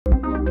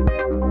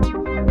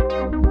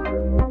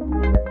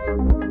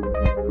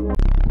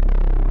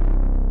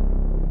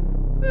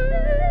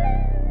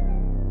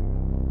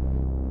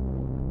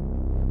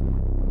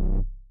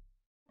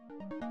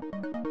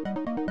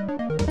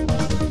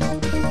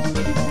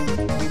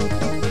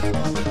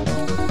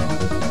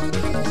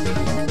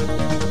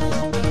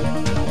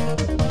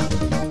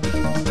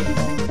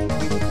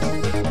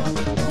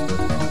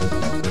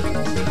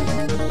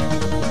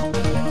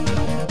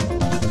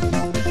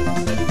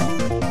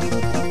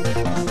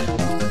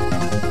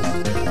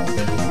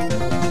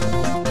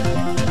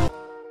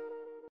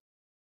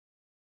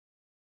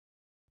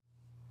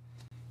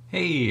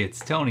Hey, it's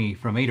Tony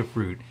from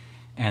Adafruit,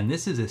 and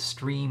this is a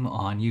stream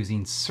on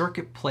using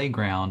Circuit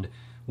Playground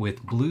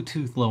with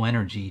Bluetooth Low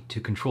Energy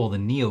to control the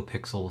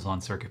NeoPixels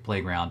on Circuit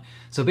Playground.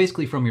 So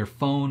basically from your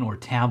phone or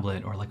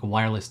tablet or like a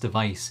wireless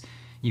device,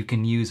 you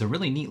can use a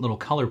really neat little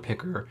color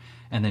picker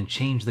and then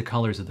change the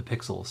colors of the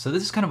pixels. So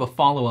this is kind of a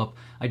follow-up.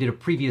 I did a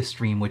previous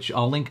stream, which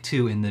I'll link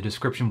to in the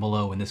description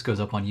below when this goes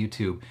up on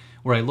YouTube,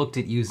 where I looked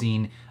at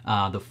using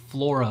the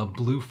Flora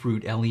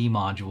Bluefruit LE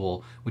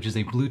module, which is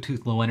a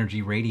Bluetooth low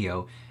energy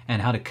radio,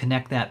 and how to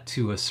connect that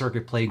to a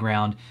Circuit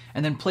Playground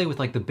and then play with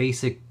like the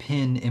basic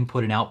pin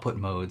input and output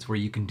modes where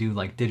you can do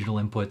like digital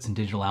inputs and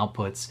digital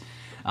outputs.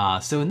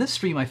 So in this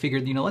stream I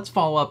figured, let's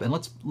follow up and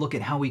let's look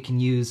at how we can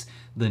use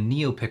the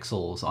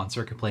NeoPixels on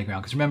Circuit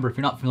Playground. Because remember, if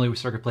you're not familiar with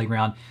Circuit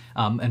Playground,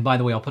 and by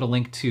the way, I'll put a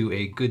link to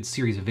a good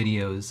series of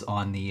videos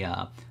on the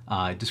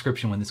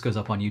description when this goes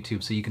up on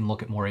YouTube so you can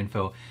look at more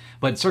info.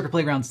 But Circuit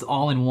Playground's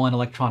all-in-one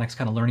electronics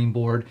kind of learning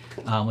board.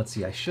 Let's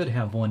see, I should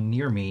have one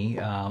near me.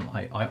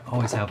 I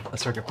always have a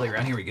Circuit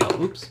Playground. Here we go.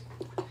 Oops.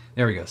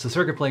 There we go. So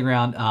Circuit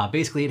Playground,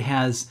 basically it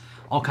has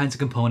all kinds of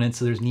components.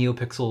 So there's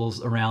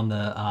NeoPixels around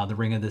the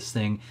ring of this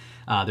thing.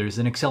 There's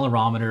an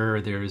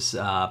accelerometer, there's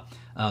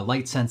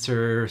light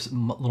sensor,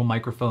 little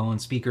microphone,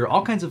 speaker,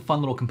 all kinds of fun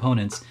little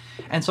components.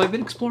 And so I've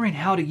been exploring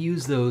how to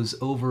use those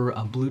over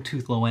a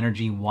Bluetooth low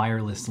energy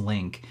wireless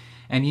link.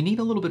 And you need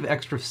a little bit of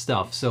extra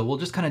stuff. So we'll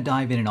just kind of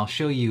dive in and I'll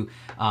show you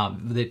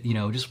that,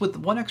 just with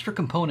one extra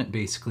component,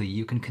 basically,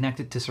 you can connect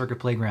it to Circuit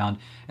Playground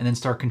and then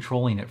start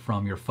controlling it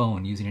from your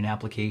phone using an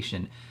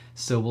application.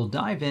 So we'll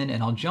dive in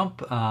and I'll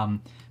jump,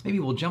 maybe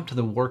we'll jump to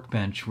the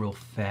workbench real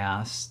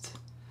fast.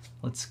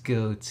 Let's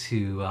go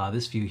to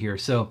this view here.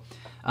 So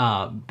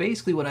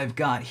basically what I've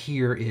got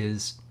here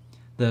is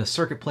the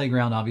Circuit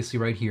Playground, obviously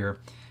right here.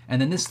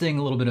 And then this thing,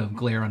 a little bit of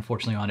glare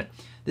unfortunately on it.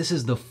 This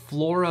is the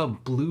Flora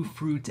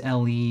Bluefruit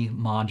LE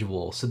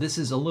module. So this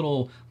is a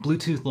little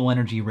Bluetooth low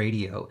energy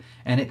radio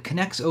and it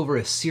connects over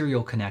a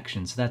serial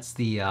connection. So that's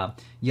the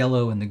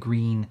yellow and the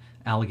green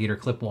alligator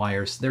clip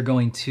wires. They're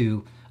going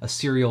to a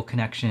serial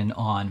connection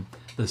on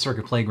the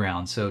Circuit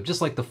Playground. So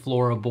just like the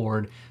Flora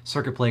board,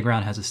 Circuit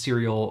Playground has a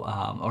serial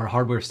or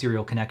hardware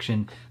serial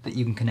connection that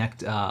you can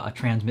connect a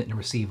transmit and a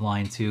receive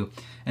line to.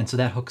 And so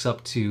that hooks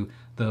up to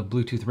the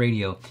Bluetooth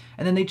radio.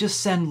 And then they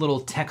just send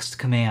little text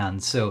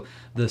commands. So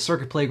the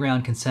Circuit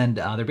Playground can send,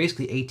 they're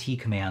basically AT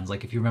commands,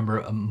 like if you remember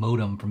a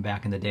modem from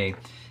back in the day.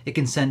 It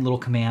can send little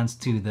commands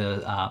to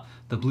the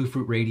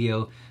Bluefruit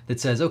radio that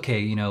says,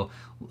 okay,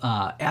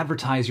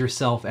 advertise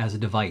yourself as a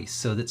device,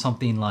 so that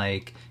something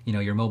like,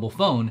 your mobile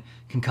phone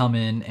can come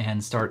in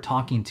and start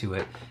talking to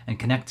it and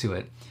connect to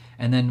it.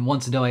 And then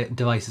once a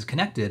device is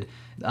connected,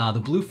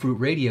 the Bluefruit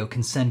radio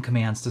can send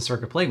commands to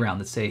Circuit Playground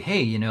that say,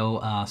 hey,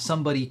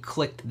 somebody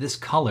clicked this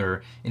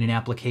color in an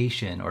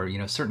application, or,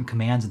 certain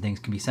commands and things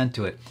can be sent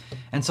to it.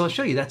 And so I'll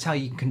show you, that's how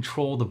you can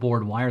control the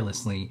board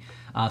wirelessly.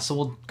 So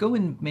we'll go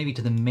in maybe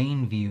to the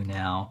main view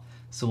now.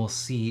 So we'll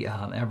see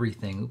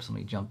everything. Oops, let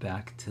me jump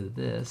back to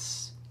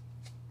this.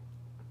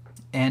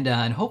 And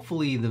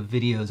hopefully the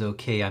video is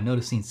okay. I'm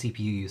noticing CPU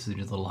usage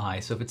is a little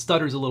high, so if it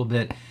stutters a little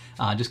bit,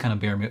 just kind of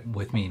bear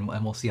with me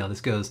and we'll see how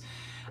this goes.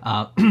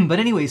 But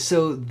anyway,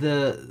 so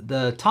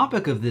the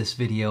topic of this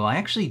video, I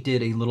actually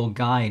did a little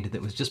guide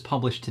that was just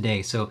published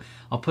today. So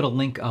I'll put a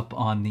link up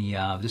on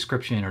the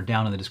description or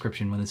down in the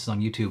description when this is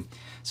on YouTube.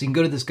 So you can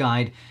go to this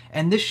guide,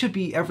 and this should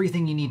be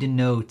everything you need to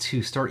know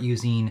to start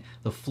using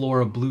the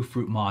Flora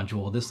Bluefruit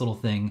module, this little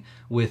thing,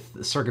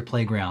 with Circuit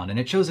Playground. And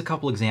it shows a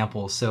couple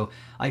examples. So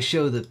I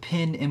show the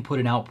pin input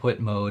and output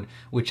mode,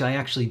 which I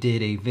actually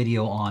did a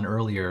video on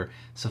earlier.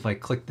 So if I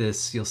click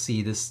this, you'll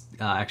see this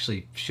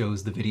actually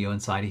shows the video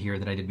inside of here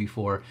that I did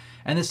before.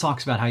 And this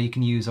talks about how you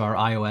can use our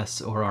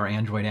iOS or our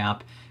Android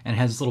app, and it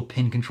has this little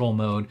pin control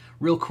mode.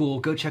 Real cool.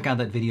 Go check out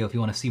that video if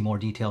you want to see more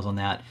details on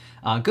that.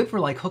 Good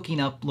for like hooking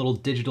up little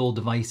digital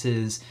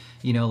devices,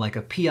 like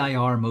a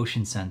PIR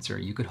motion sensor.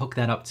 You could hook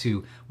that up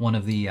to one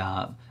of the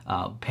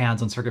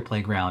pads on Circuit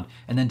Playground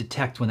and then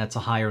detect when that's a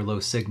high or low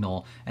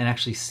signal and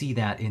actually see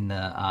that in the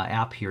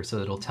app here, so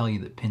it'll tell you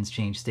that pins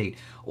change state.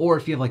 Or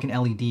if you have like an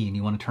LED and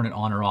you want to turn it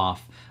on or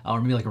off,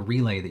 or maybe like a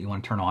relay that you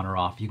want to turn on or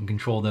off, you can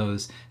control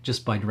those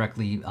just by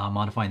directly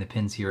modifying the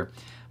pins here.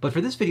 But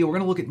for this video, we're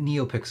going to look at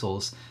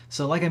NeoPixels.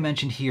 So like I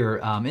mentioned here,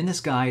 in this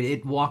guide,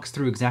 it walks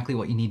through exactly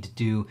what you need to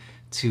do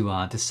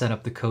to set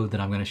up the code that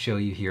I'm going to show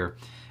you here.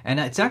 And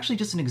it's actually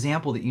just an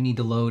example that you need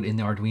to load in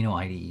the Arduino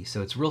IDE.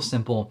 So it's real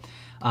simple.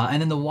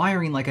 And then the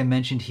wiring, like I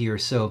mentioned here,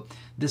 so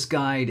this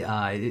guide,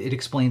 it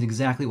explains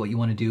exactly what you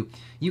want to do.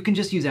 You can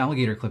just use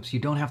alligator clips. You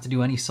don't have to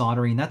do any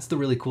soldering. That's the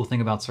really cool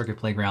thing about Circuit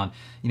Playground.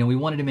 We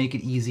wanted to make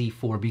it easy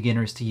for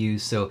beginners to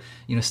use. So,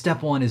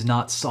 step one is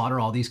not solder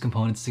all these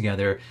components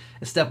together.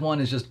 Step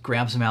one is just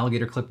grab some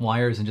alligator clip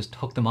wires and just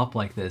hook them up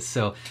like this.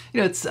 So,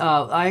 it's,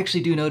 I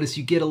actually do notice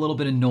you get a little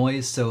bit of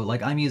noise. So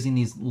like I'm using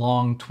these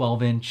long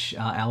 12-inch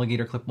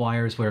alligator clip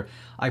wires where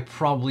I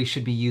probably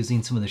should be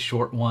using some of the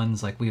short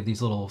ones. Like we have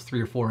these little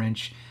 3 or 4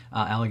 inch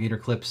alligator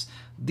clips,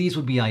 these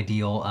would be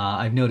ideal.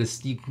 I've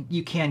noticed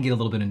you can get a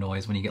little bit of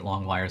noise when you get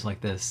long wires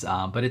like this,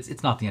 but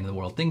it's not the end of the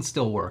world. Things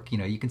still work. You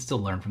know, you can still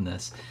learn from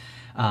this.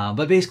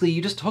 But basically,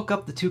 you just hook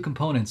up the two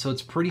components, so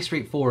it's pretty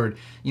straightforward.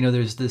 You know,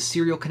 there's the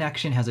serial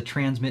connection, has a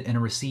transmit and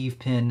a receive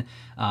pin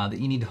that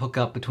you need to hook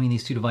up between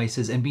these two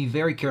devices, and be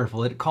very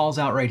careful. It calls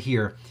out right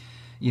here.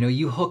 You know,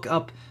 you hook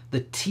up the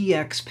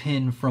TX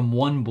pin from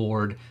one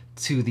board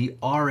to the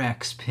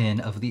RX pin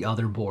of the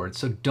other board.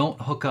 So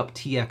don't hook up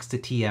TX to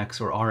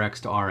TX or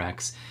RX to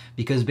RX,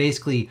 because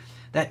basically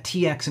that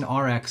TX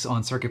and RX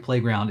on Circuit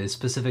Playground is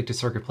specific to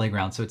Circuit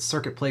Playground. So it's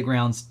Circuit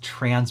Playground's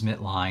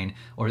transmit line,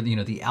 or, you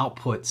know, the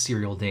output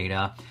serial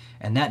data,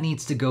 and that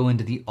needs to go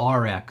into the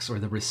RX or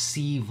the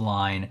receive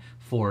line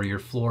for your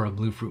Flora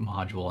Bluefruit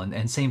module.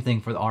 And same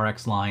thing for the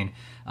RX line,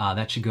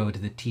 that should go to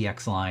the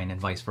TX line and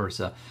vice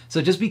versa.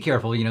 So just be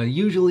careful. You know,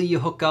 usually you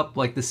hook up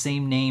like the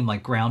same name,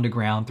 like ground to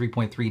ground,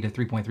 3.3 to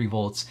 3.3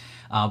 volts.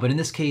 But in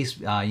this case,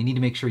 you need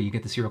to make sure you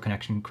get the serial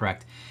connection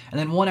correct. And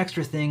then one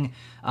extra thing,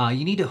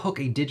 you need to hook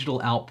a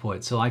digital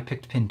output. So I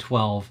picked pin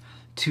 12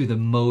 to the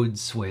mode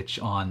switch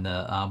on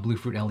the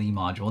Bluefruit LE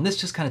module. And this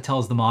just kind of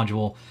tells the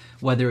module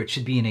whether it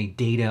should be in a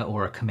data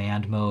or a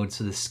command mode,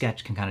 so the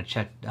sketch can kind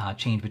of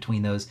change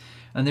between those.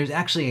 And there's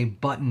actually a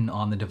button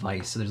on the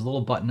device. So there's a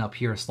little button up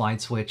here, a slide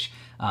switch,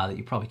 that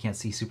you probably can't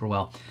see super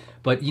well.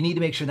 But you need to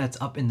make sure that's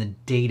up in the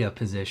data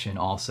position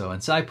also.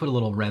 And so I put a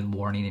little red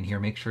warning in here,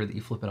 make sure that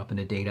you flip it up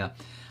into data.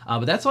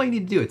 But that's all you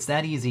need to do. It's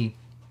that easy.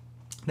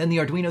 Then the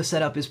Arduino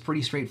setup is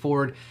pretty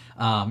straightforward.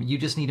 You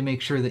just need to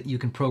make sure that you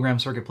can program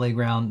Circuit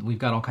Playground. We've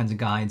got all kinds of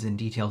guides and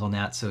details on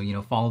that, so, you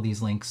know, follow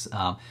these links.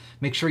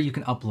 Make sure you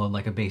can upload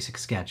like a basic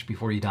sketch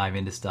before you dive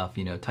into stuff,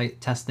 you know,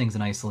 test things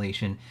in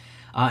isolation.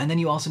 And then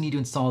you also need to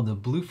install the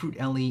Bluefruit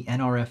LE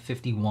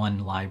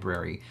NRF51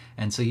 library.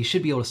 And so you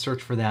should be able to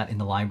search for that in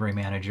the library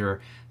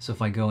manager. So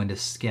if I go into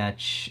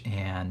Sketch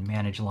and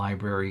Manage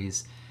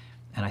Libraries,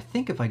 and I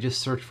think if I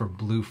just search for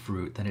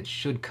Bluefruit, then it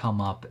should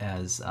come up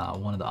as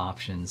one of the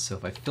options. So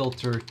if I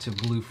filter to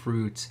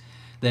Bluefruit,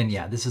 then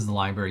yeah, this is the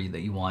library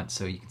that you want.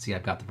 So you can see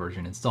I've got the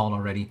version installed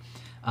already.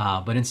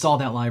 But install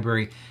that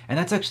library, and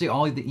that's actually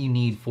all that you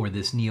need for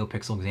this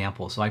NeoPixel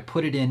example. So I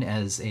put it in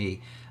as a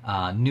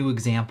new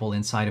example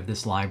inside of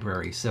this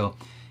library. So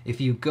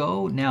if you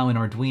go now in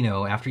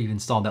Arduino, after you've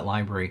installed that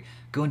library,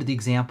 go into the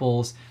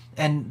examples,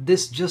 and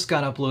this just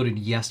got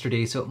uploaded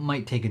yesterday, so it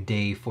might take a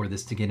day for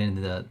this to get into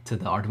the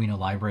Arduino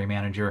library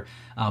manager,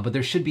 but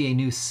there should be a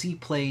new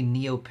CPlay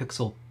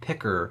NeoPixel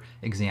Picker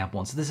example.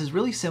 And so this is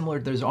really similar.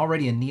 There's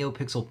already a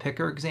NeoPixel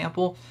Picker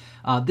example.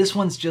 This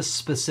one's just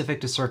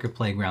specific to Circuit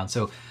Playground,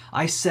 so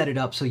I set it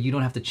up so you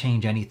don't have to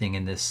change anything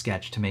in this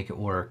sketch to make it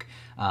work.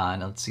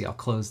 And let's see, I'll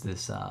close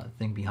this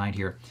thing behind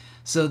here.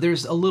 So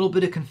there's a little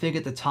bit of config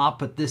at the top,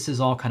 but this is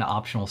all kind of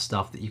optional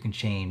stuff that you can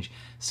change.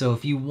 So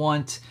if you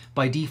want,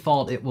 by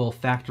default, it will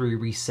factory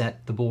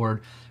reset the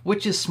board,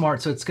 which is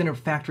smart. So it's going to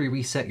factory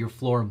reset your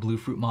Flora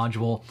Bluefruit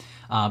module,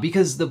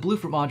 because the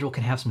Bluefruit module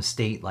can have some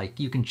state, like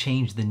you can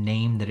change the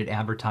name that it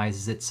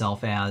advertises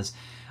itself as.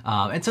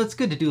 And so it's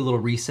good to do a little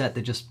reset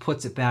that just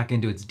puts it back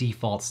into its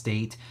default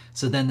state,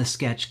 so then the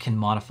sketch can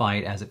modify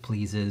it as it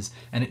pleases,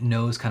 and it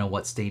knows kind of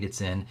what state it's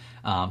in.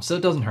 So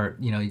it doesn't hurt,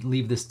 you know, you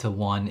leave this to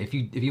 1. If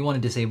you want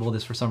to disable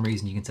this for some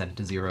reason, you can set it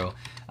to 0,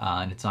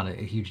 and it's not a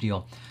huge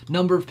deal.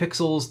 Number of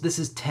pixels, this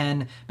is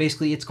 10.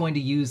 Basically, it's going to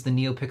use the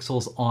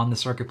NeoPixels on the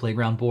Circuit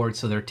Playground board,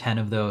 so there are 10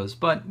 of those.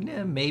 But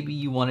maybe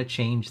you want to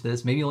change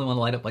this. Maybe you only want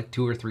to light up like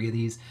 2 or 3 of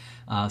these.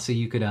 So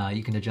you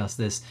can adjust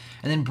this.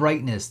 And then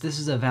brightness, this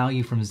is a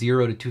value from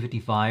 0 to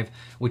 255,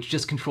 which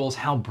just controls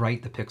how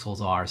bright the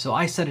pixels are. So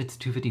I set it to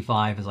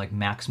 255 as like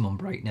maximum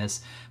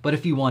brightness, but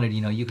if you wanted,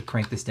 you know, you could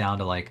crank this down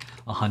to like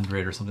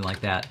 100 or something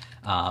like that,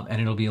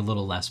 and it'll be a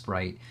little less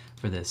bright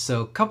for this.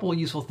 So a couple of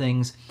useful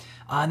things.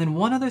 And then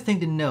one other thing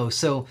to know,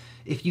 so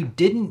if you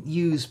didn't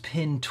use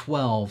pin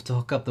 12 to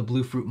hook up the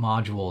Bluefruit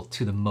module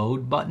to the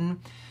mode button,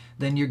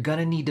 then you're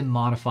gonna need to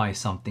modify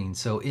something.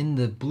 So in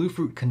the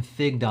Bluefruit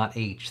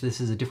config.h, this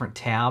is a different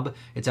tab.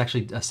 It's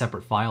actually a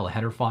separate file, a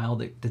header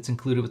file that's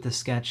included with this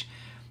sketch.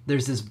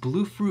 There's this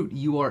Bluefruit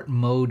UART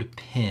mode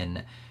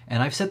pin,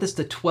 and I've set this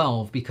to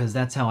 12 because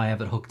that's how I have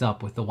it hooked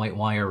up with the white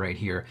wire right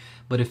here.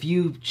 But if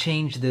you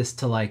change this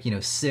to like, you know,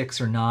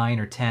 6 or 9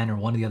 or 10 or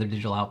one of the other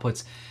digital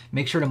outputs,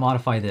 make sure to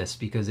modify this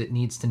because it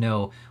needs to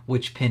know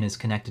which pin is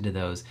connected to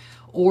those.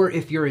 Or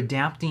if you're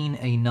adapting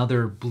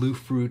another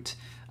Bluefruit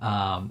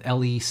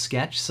LE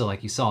sketch, so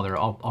like you saw, there are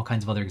all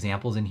kinds of other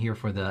examples in here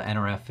for the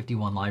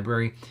NRF51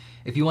 library.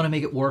 If you want to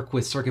make it work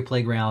with Circuit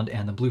Playground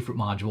and the Bluefruit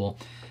module,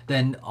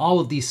 then all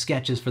of these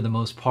sketches, for the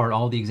most part,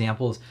 all the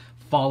examples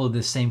follow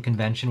this same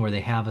convention where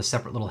they have a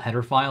separate little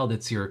header file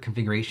that's your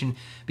configuration,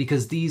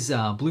 because these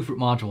Bluefruit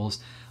modules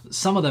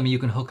Some of them you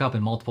can hook up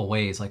in multiple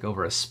ways, like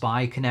over a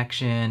SPI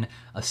connection,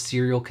 a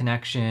serial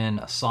connection,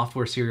 a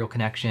software serial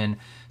connection.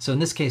 So in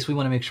this case, we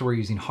want to make sure we're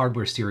using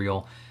hardware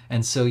serial.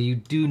 And so you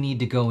do need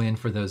to go in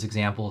for those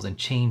examples and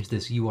change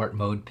this UART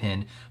mode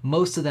pin.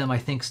 Most of them, I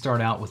think,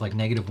 start out with like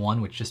 -1,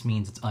 which just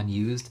means it's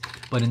unused.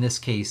 But in this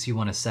case, you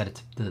want to set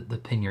it to the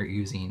pin you're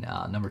using,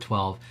 number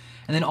 12.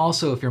 And then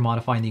also, if you're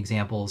modifying the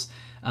examples,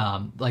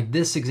 like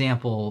this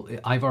example,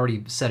 I've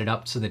already set it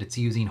up so that it's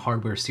using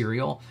hardware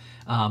serial.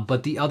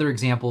 But the other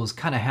examples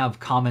kind of have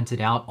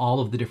commented out all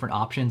of the different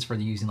options for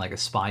using like a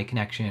SPI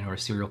connection or a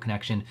serial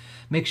connection.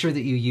 Make sure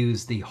that you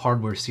use the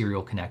hardware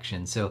serial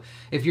connection. So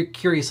if you're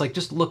curious, like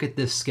just look at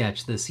this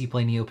sketch, the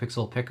CPlay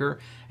NeoPixel picker,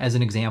 as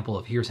an example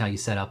of here's how you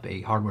set up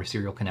a hardware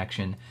serial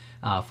connection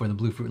for the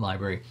Bluefruit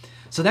library.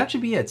 So that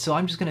should be it. So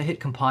I'm just going to hit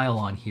compile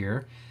on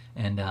here.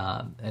 And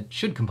it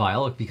should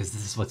compile because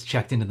this is what's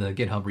checked into the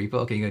GitHub repo.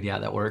 Okay, good, yeah,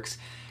 that works.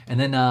 And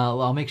then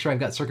I'll make sure I've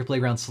got Circuit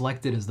Playground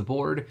selected as the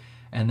board,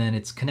 and then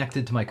it's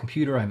connected to my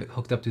computer. I've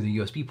hooked up to the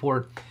USB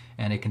port,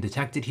 and it can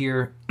detect it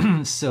here.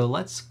 So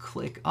let's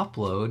click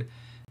upload,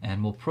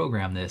 and we'll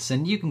program this.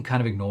 And you can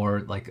kind of ignore,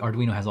 like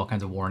Arduino has all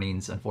kinds of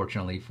warnings,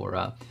 unfortunately,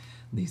 for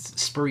these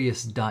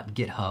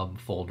spurious.github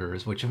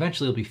folders, which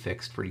eventually will be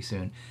fixed pretty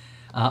soon.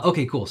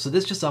 Okay, cool. So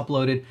this just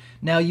uploaded.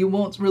 Now you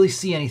won't really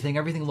see anything.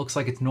 Everything looks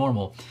like it's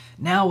normal.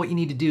 Now what you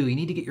need to do, you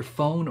need to get your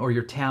phone or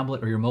your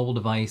tablet or your mobile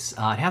device.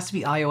 It has to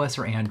be iOS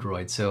or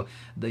Android. So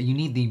you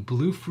need the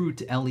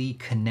Bluefruit LE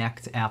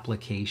Connect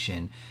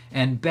application.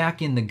 And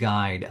back in the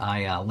guide,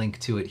 I link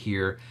to it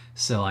here.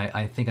 So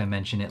I think I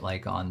mentioned it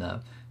like on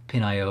the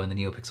pin.io and the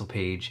NeoPixel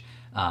page.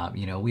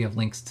 You know, we have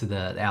links to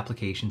the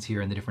applications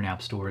here in the different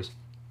app stores.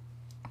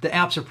 The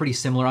apps are pretty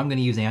similar. I'm going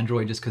to use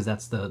Android just because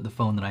that's the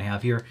phone that I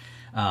have here.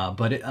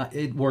 But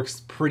it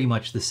works pretty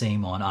much the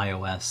same on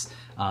iOS,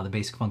 the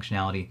basic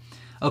functionality.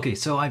 Okay,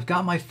 so I've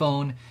got my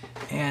phone,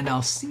 and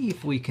I'll see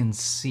if we can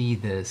see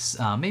this.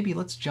 Maybe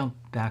let's jump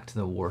back to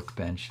the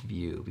workbench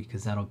view,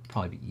 because that'll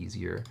probably be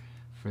easier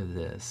for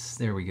this.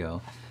 There we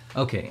go.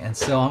 Okay, and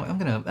so I'm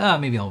gonna,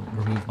 maybe I'll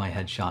remove my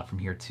headshot from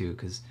here too,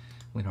 because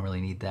we don't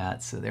really need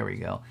that. So there we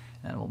go.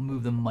 And we'll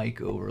move the mic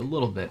over a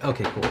little bit.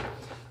 Okay, cool.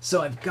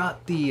 So I've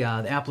got the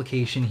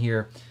application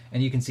here,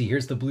 and you can see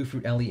here's the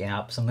Bluefruit LE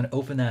app. So I'm going to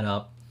open that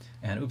up,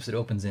 and oops, it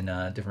opens in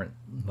a different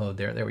mode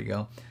there. There we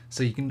go.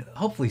 So you can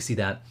hopefully see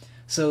that.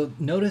 So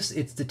notice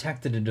it's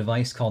detected a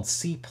device called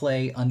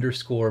CPlay_BLE,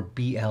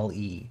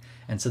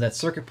 and so that's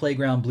Circuit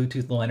Playground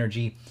Bluetooth Low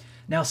Energy.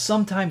 Now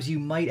sometimes you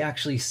might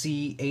actually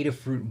see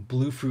Adafruit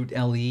Bluefruit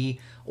LE,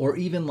 or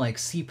even like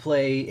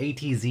CPlay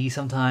ATZ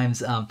sometimes.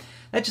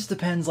 That just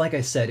depends. Like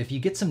I said, if you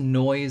get some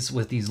noise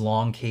with these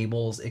long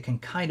cables, it can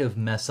kind of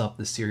mess up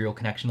the serial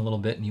connection a little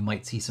bit, and you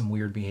might see some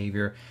weird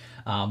behavior.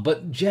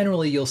 But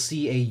generally you'll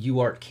see a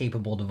UART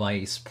capable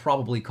device,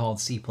 probably called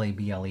CPlay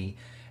BLE,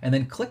 and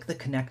then click the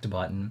connect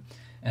button.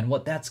 And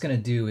what that's going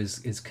to do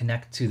is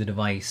connect to the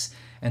device.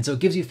 And so it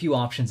gives you a few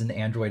options in the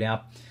Android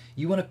app.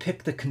 You want to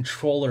pick the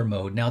controller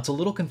mode. Now it's a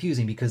little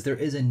confusing because there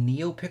is a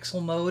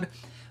NeoPixel mode,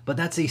 but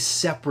that's a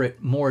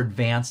separate, more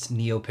advanced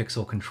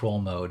NeoPixel control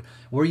mode.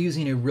 We're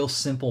using a real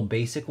simple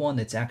basic one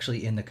that's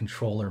actually in the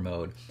controller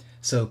mode.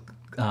 So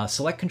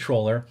select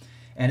controller,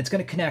 and it's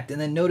going to connect,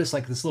 and then notice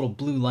like this little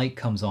blue light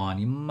comes on.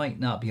 You might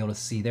not be able to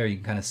see there. You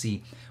can kind of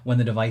see when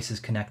the device is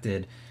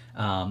connected.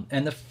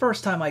 And the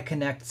first time I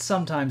connect,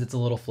 sometimes it's a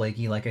little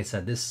flaky. Like I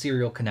said, this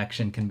serial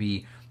connection can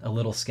be a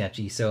little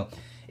sketchy. So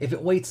if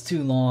it waits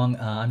too long,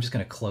 I'm just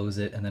going to close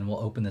it, and then we'll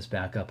open this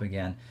back up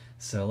again.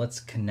 So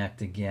let's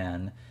connect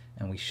again,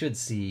 and we should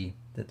see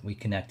that we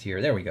connect here.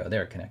 There we go,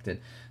 they're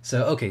connected.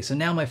 So okay, so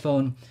now my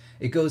phone,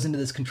 it goes into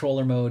this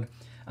controller mode,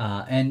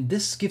 and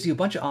this gives you a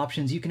bunch of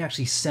options. You can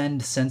actually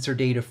send sensor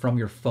data from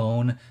your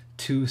phone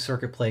to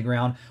Circuit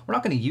Playground. We're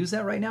not going to use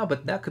that right now,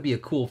 but that could be a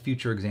cool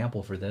future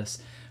example for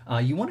this.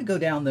 You want to go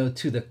down though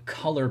to the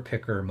color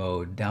picker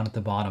mode down at the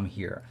bottom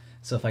here.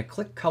 So if I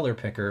click color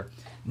picker,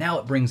 now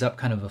it brings up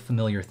kind of a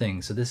familiar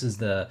thing. So this is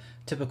the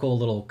typical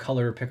little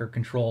color picker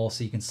control.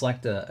 So you can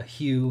select a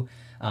hue,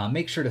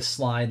 make sure to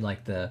slide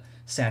like the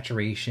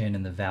saturation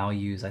and the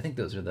values. I think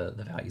those are the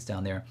values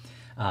down there,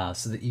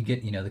 so that you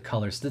get, the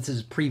colors. So this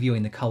is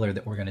previewing the color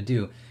that we're going to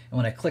do. And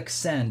when I click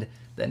send,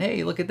 then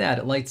hey, look at that.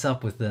 It lights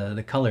up with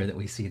the color that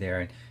we see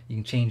there. And you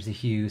can change the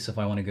hue. So if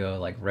I want to go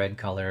like red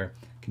color,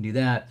 I can do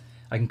that.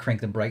 I can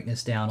crank the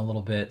brightness down a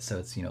little bit so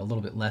it's, a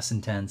little bit less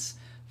intense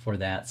for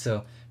that.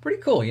 So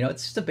pretty cool.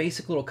 It's just a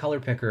basic little color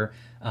picker.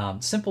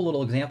 Simple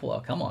little example. Oh,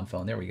 come on,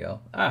 phone. There we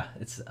go.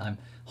 I'm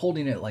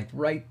holding it like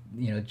right,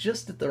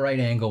 just at the right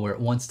angle where it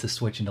wants to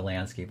switch into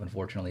landscape,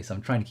 unfortunately. So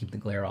I'm trying to keep the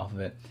glare off of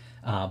it.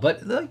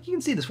 But you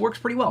can see this works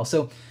pretty well.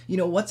 So,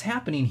 what's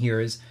happening here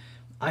is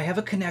I have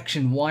a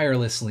connection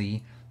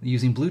wirelessly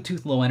using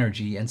Bluetooth Low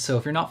Energy. And so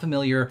if you're not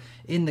familiar,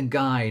 in the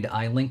guide,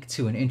 I link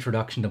to an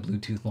introduction to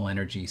Bluetooth Low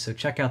Energy. So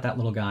check out that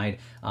little guide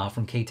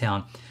from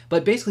K-Town.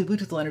 But basically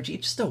Bluetooth Low Energy,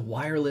 it's just a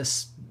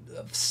wireless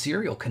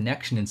serial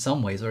connection in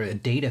some ways, or a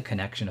data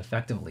connection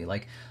effectively.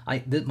 Like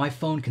my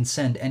phone can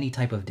send any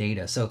type of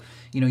data. So,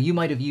 you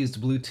might have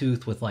used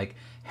Bluetooth with like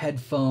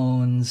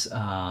headphones,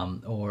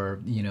 or,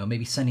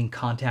 maybe sending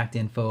contact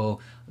info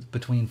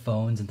between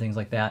phones and things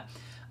like that.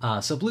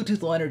 So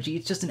Bluetooth Low Energy,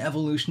 it's just an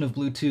evolution of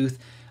Bluetooth.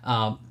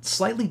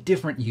 Slightly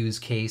different use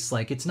case.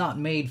 Like, it's not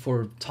made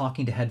for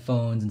talking to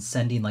headphones and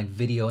sending like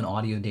video and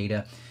audio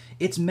data.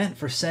 It's meant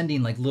for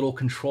sending like little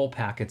control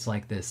packets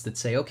like this that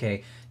say,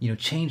 okay,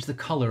 change the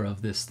color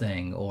of this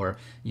thing, or,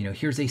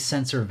 here's a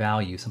sensor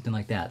value, something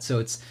like that. So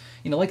it's,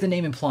 like the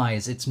name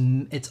implies, it's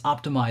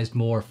optimized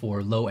more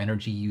for low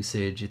energy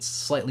usage. It's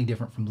slightly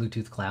different from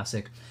Bluetooth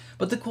Classic.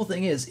 But the cool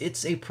thing is,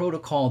 it's a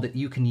protocol that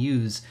you can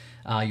use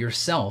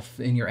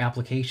yourself in your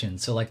application.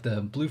 So like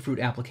the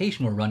Bluefruit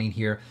application we're running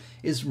here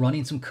is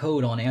running some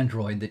code on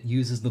Android that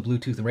uses the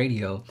Bluetooth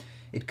radio.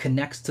 It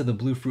connects to the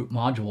Bluefruit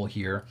module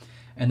here.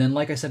 And then,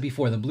 like I said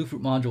before, the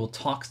Bluefruit module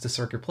talks to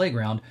Circuit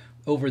Playground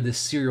over this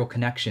serial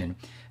connection.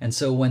 And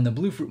so when the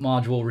Bluefruit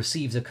module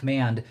receives a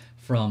command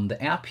from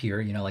the app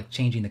here, like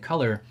changing the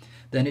color,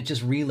 then it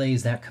just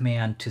relays that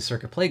command to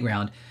Circuit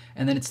Playground.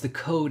 And then it's the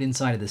code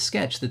inside of the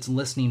sketch that's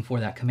listening for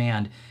that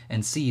command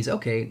and sees,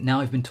 okay,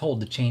 now I've been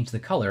told to change the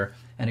color,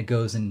 and it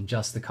goes and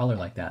adjusts the color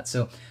like that.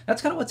 So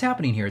that's kind of what's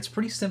happening here. It's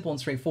pretty simple and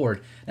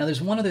straightforward. Now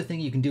there's one other thing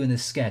you can do in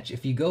this sketch.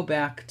 If you go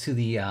back to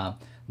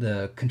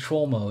the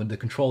control mode, the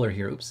controller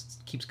here, oops,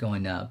 it keeps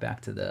going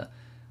back to the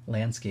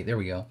landscape, there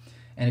we go.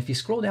 And if you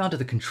scroll down to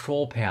the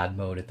control pad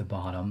mode at the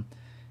bottom,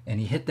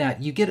 and you hit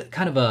that, you get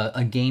kind of a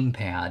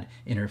gamepad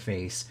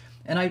interface.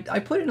 And I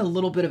put in a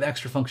little bit of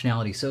extra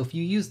functionality. So if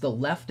you use the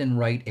left and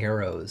right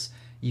arrows,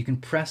 you can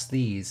press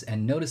these,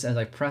 and notice as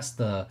I press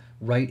the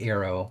right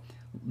arrow,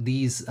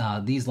 these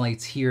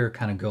lights here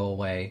kind of go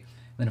away.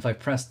 Then if I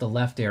press the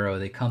left arrow,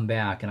 they come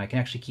back, and I can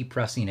actually keep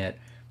pressing it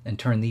and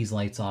turn these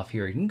lights off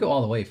here. You can go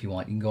all the way if you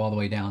want. You can go all the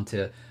way down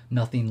to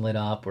nothing lit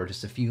up, or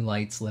just a few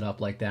lights lit up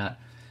like that.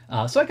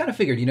 So I kind of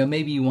figured,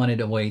 maybe you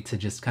wanted a way to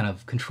just kind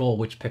of control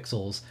which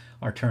pixels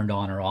are turned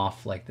on or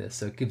off like this.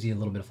 So it gives you a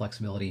little bit of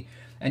flexibility.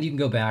 And you can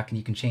go back and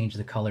you can change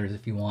the colors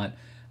if you want.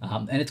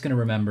 And it's going to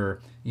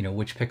remember,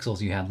 which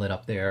pixels you had lit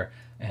up there.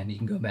 And you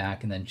can go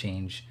back and then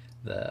change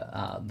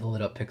the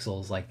lit up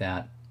pixels like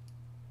that.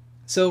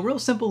 So real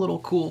simple little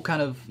cool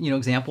kind of,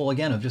 example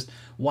again of just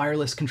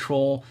wireless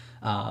control,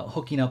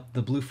 hooking up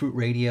the Bluefruit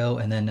radio,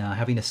 and then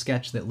having a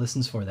sketch that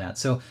listens for that.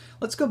 So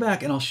let's go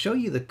back and I'll show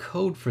you the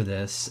code for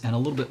this and a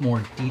little bit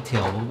more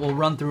detail. We'll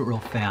run through it real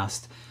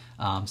fast.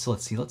 So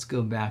let's see, let's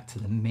go back to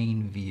the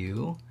main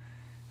view.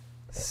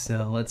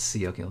 So let's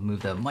see, okay, we'll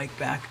move the mic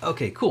back.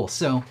 Okay, cool.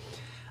 So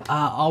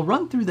I'll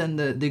run through then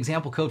the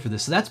example code for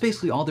this. So that's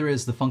basically all there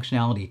is, the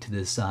functionality to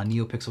this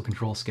NeoPixel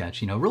control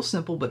sketch. Real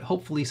simple, but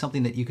hopefully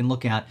something that you can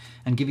look at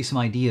and give you some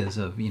ideas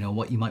of,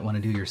 what you might want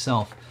to do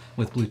yourself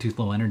with Bluetooth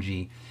Low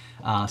Energy.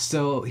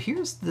 So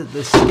here's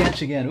the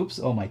sketch again. Oops,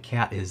 oh, my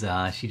cat is,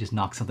 she just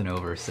knocked something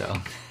over. So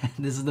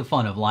this is the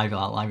fun of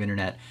live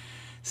internet.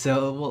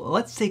 So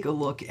let's take a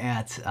look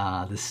at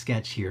the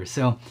sketch here.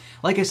 So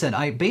like I said,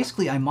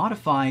 I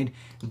modified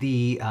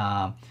the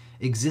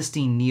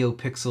existing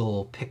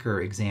NeoPixel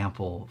picker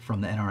example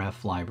from the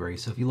NRF library.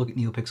 So if you look at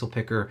NeoPixel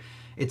picker,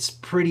 it's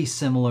pretty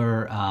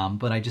similar,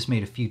 but I just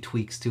made a few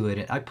tweaks to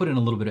it. I put in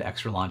a little bit of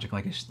extra logic,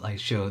 like I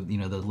showed,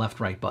 the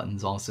left-right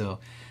buttons also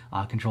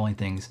controlling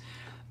things.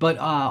 But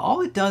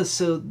all it does,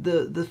 so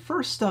the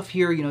first stuff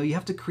here, you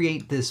have to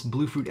create this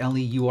Bluefruit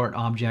LE UART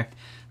object.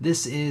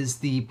 This is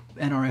the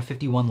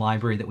NRF51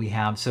 library that we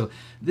have. So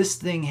this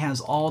thing has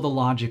all the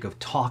logic of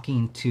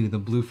talking to the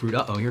Bluefruit.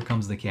 Uh-oh, here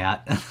comes the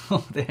cat.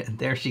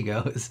 There she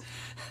goes.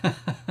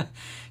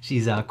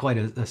 She's quite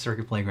a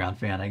Circuit Playground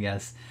fan, I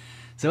guess.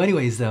 So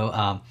anyways,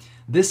 though,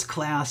 this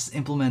class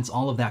implements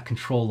all of that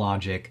control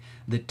logic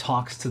that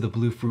talks to the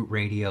Bluefruit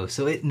radio.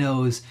 So it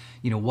knows,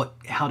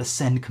 how to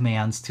send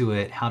commands to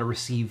it, how to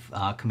receive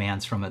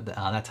commands from it,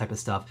 that type of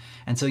stuff.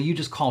 And so you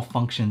just call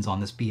functions on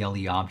this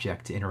BLE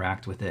object to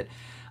interact with it.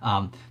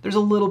 There's a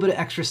little bit of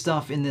extra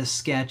stuff in this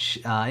sketch.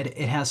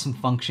 It has some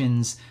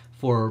functions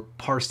for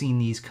parsing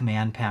these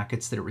command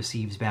packets that it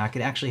receives back.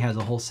 It actually has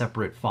a whole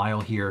separate file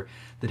here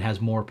that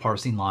has more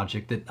parsing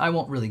logic that I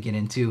won't really get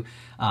into,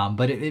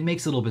 but it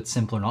makes it a little bit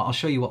simpler. And I'll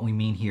show you what we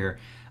mean here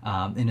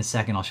in a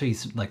second. I'll show you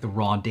like the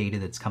raw data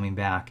that's coming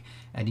back,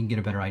 and you can get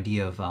a better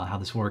idea of how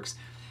this works.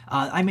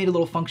 I made a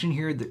little function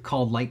here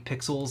called light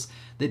pixels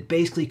that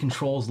basically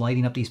controls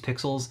lighting up these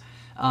pixels.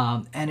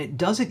 And it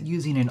does it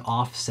using an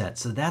offset.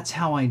 So that's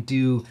how I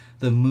do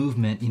the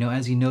movement.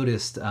 As you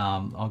noticed,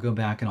 I'll go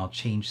back and I'll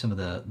change some of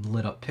the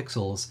lit up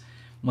pixels.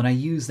 When I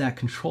use that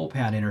control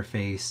pad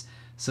interface,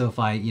 so if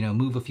I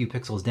move a few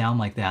pixels down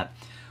like that,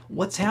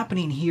 what's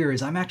happening here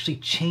is I'm actually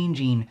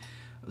changing.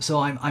 So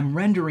I'm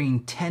rendering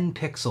 10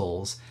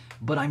 pixels,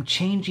 but I'm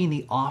changing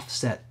the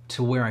offset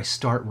to where I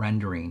start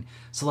rendering.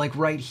 So like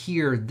right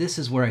here, this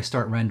is where I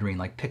start rendering,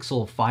 like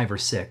pixel 5 or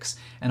 6,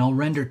 and I'll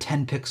render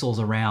 10 pixels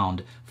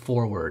around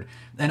forward.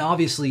 And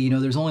obviously,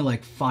 there's only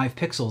like 5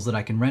 pixels that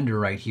I can render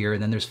right here,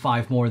 and then there's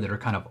 5 more that are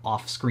kind of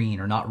off screen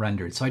or not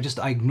rendered. So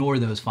I ignore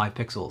those 5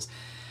 pixels.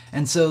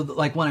 And so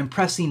like when I'm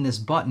pressing this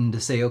button to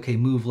say, okay,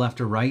 move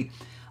left or right,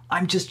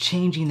 I'm just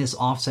changing this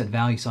offset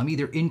value. So I'm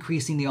either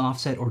increasing the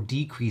offset or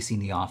decreasing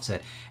the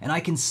offset. And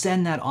I can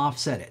send that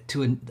offset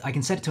to I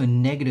can set it to a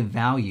negative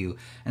value.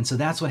 And so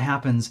that's what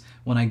happens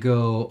when I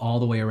go all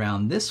the way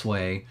around this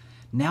way.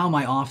 Now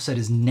my offset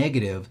is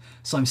negative,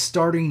 so I'm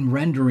starting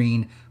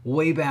rendering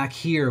way back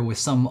here with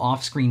some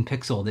off-screen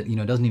pixel that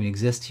doesn't even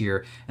exist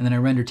here, and then I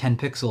render 10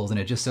 pixels, and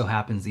it just so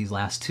happens these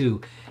last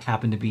two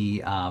happen to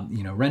be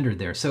rendered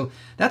there. So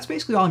that's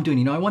basically all I'm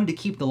doing. I wanted to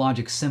keep the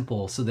logic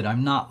simple so that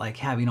I'm not like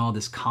having all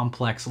this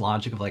complex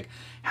logic of like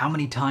how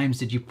many times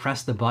did you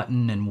press the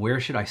button and where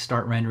should I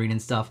start rendering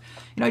and stuff.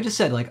 I just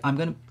said like I'm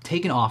going to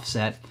take an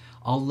offset.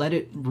 I'll let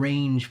it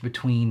range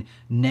between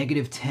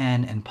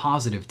 -10 and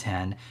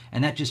 +10,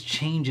 and that just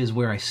changes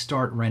where I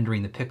start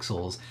rendering the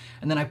pixels.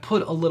 And then I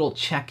put a little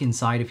check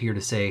inside of here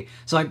to say,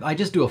 so I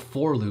just do a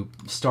for loop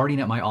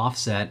starting at my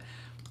offset,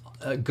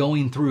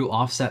 going through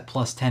offset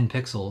plus 10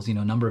 pixels,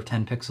 number of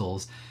 10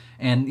 pixels.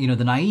 And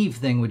the naive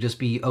thing would just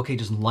be, okay,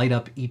 just light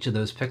up each of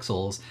those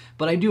pixels.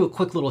 But I do a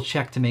quick little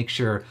check to make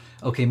sure,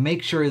 okay,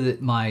 make sure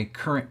that my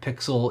current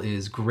pixel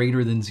is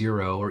greater than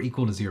 0 or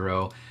equal to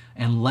 0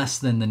 and less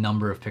than the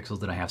number of pixels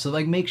that I have. So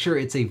like make sure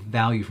it's a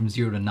value from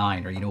 0 to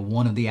 9 or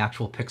one of the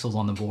actual pixels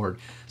on the board.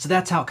 So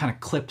that's how it kind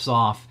of clips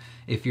off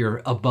if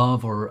you're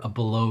above or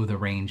below the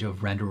range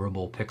of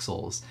renderable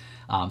pixels.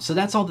 So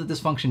that's all that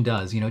this function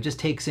does. It just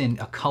takes in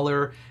a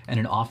color and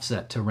an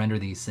offset to render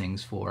these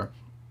things for.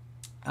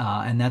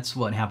 And that's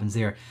what happens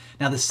there.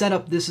 Now the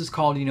setup, this is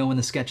called, when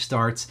the sketch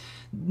starts.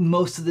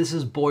 Most of this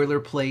is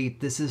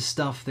boilerplate. This is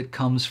stuff that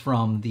comes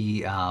from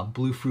the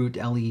Adafruit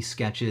LE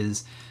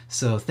sketches.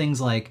 So things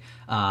like,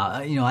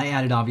 I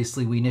added,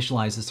 obviously, we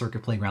initialize the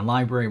Circuit Playground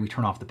library. We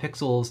turn off the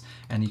pixels,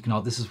 and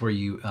this is where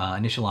you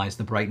initialize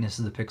the brightness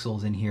of the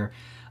pixels in here.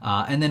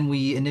 And then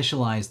we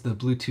initialize the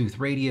Bluetooth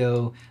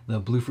radio, the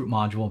Adafruit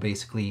module,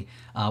 basically.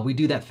 We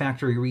do that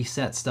factory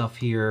reset stuff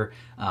here.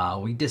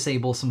 We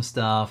disable some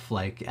stuff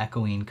like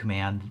echoing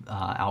command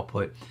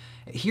output.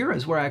 Here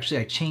is where actually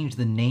I changed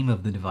the name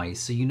of the device.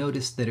 So you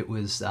noticed that it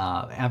was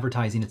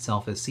advertising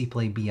itself as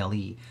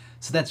cplayble.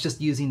 So that's just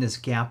using this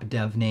gap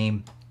dev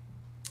name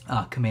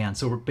command.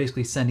 So we're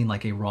basically sending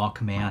like a raw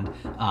command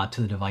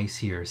to the device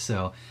here.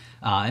 So,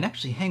 and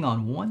actually hang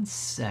on one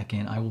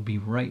second, I will be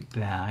right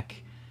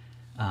back.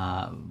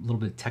 A little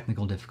bit of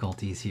technical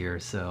difficulties here,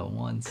 so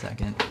one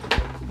second.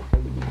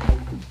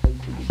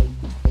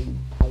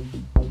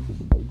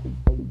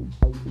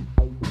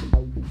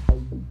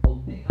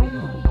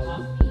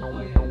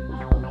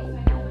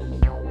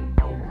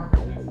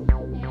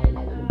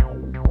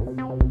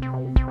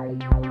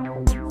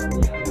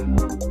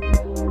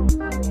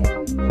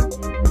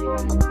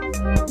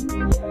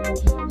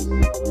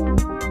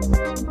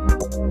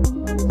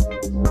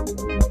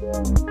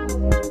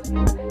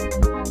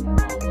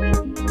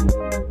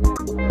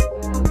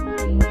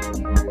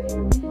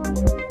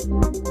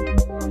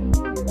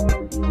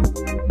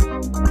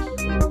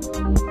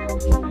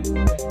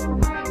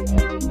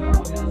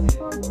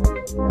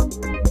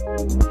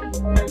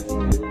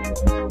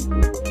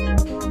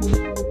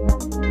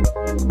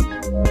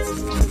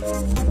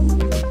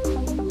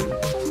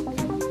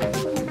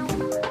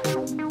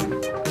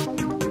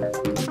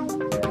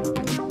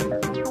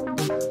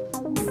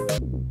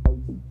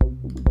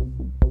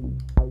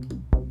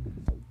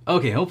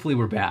 Okay, hopefully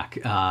we're back.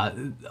 A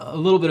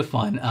little bit of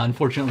fun.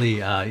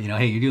 Unfortunately,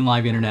 hey, you're doing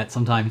live internet.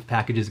 Sometimes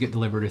packages get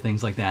delivered or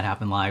things like that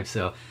happen live.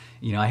 So,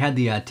 I had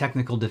the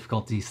technical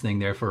difficulties thing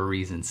there for a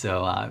reason.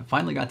 So I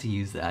finally got to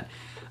use that.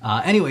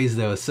 Anyways,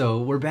 though, so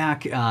we're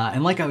back.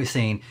 And like I was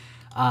saying,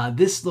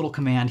 this little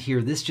command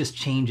here, this just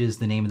changes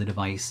the name of the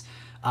device.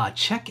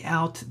 Check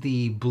out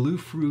the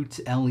Adafruit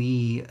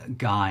LE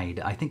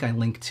guide. I think I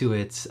linked to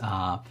it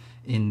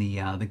in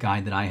the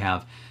guide that I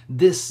have.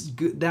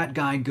 That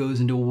guide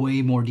goes into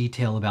way more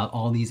detail about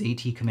all these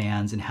AT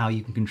commands and how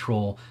you can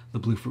control the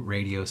Adafruit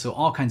radio. So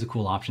all kinds of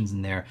cool options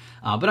in there.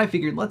 But I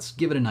figured let's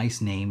give it a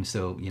nice name.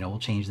 So we'll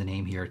change the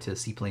name here to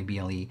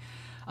cplayble.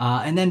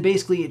 And then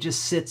basically it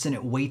just sits and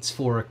it waits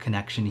for a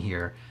connection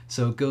here.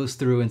 So it goes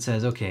through and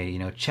says,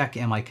 okay, check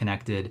am I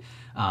connected?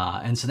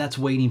 And so that's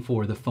waiting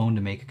for the phone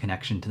to make a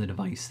connection to the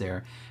device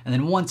there. And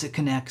then once it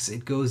connects,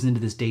 it goes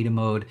into this data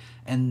mode,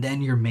 and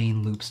then your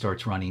main loop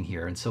starts running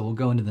here. And so we'll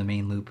go into the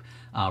main loop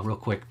real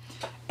quick.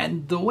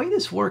 And the way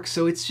this works,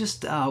 so it's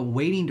just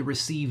waiting to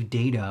receive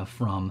data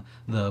from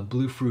the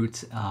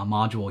Adafruit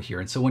module here.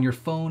 And so when your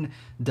phone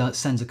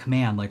sends a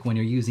command, like when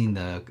you're using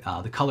the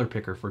color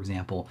picker, for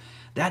example,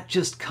 that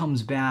just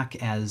comes back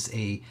as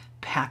a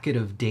packet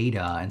of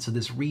data. And so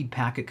this read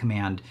packet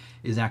command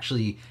is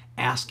actually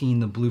asking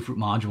the Adafruit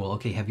module,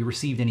 okay, have you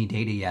received any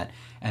data yet?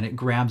 And it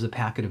grabs a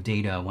packet of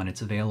data when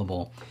it's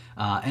available.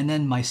 And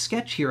then my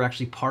sketch here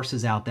actually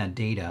parses out that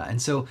data. And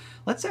so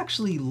let's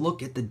actually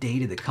look at the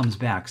data that comes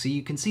back. So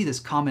you can see this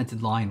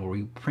commented line where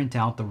we print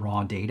out the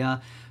raw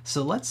data.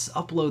 So let's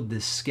upload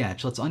this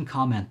sketch. Let's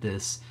uncomment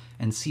this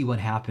and see what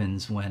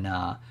happens when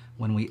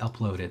we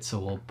upload it. So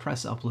we'll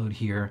press upload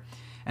here.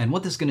 And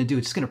what this is going to do,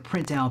 it's just going to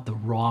print out the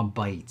raw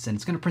bytes, and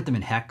it's going to print them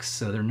in hex,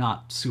 so they're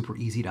not super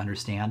easy to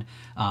understand.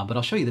 But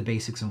I'll show you the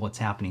basics of what's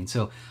happening.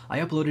 So I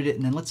uploaded it,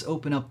 and then let's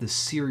open up the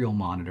serial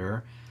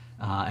monitor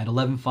at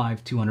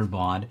 11.5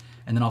 baud,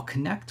 and then I'll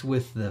connect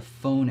with the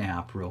phone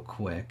app real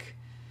quick.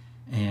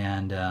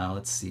 And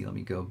let's see, let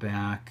me go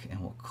back, and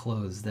we'll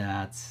close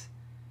that.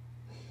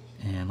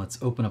 And let's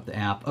open up the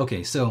app.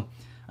 Okay, so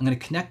I'm going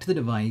to connect to the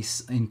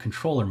device in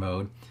controller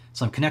mode.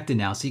 So I'm connected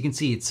now. So you can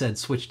see it said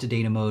switch to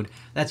data mode.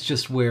 That's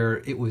just where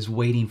it was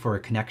waiting for a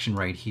connection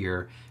right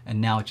here. And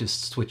now it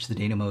just switched to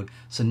data mode.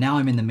 So now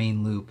I'm in the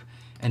main loop.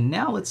 And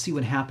now let's see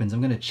what happens.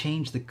 I'm going to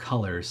change the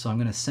color. So I'm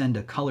going to send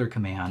a color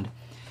command.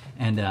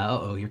 And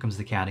uh-oh, here comes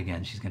the cat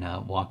again. She's going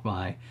to walk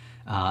by.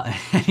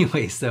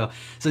 Anyway, so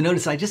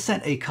notice I just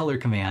sent a color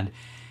command.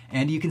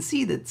 And you can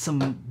see that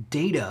some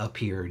data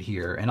appeared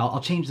here, and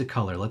I'll change the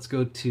color. Let's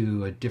go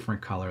to a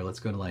different color. Let's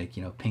go to, like,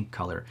 pink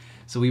color.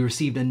 So we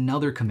received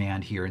another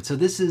command here. And so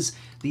this is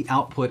the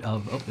output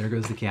of, oh, there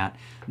goes the cat.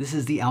 This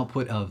is the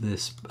output of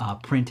this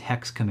print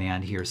hex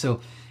command here.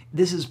 So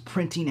this is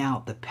printing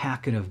out the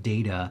packet of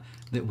data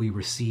that we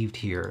received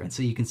here. And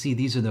so you can see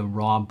these are the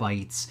raw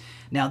bytes.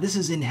 Now this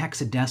is in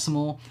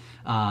hexadecimal.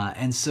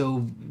 And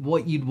so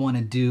what you'd want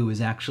to do is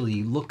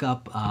actually look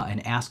up an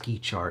ASCII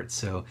chart.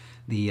 So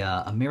the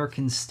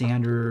American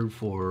Standard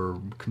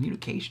for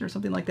Communication or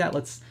something like that.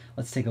 Let's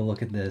take a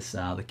look at this.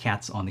 The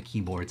cat's on the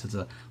keyboard, so it's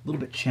a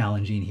little bit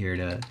challenging here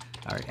to,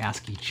 all right,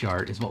 ASCII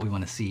chart is what we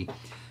want to see.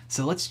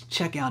 So let's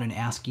check out an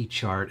ASCII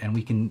chart, and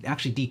we can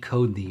actually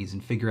decode these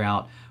and figure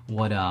out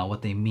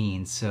what they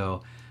mean.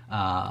 So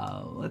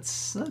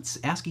let's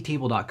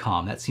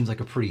ASCIItable.com. That seems like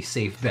a pretty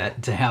safe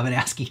bet to have an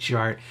ASCII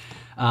chart.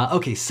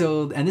 Okay,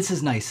 so, and this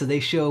is nice. So they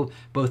show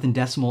both in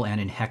decimal and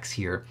in hex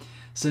here.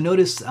 So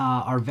notice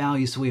our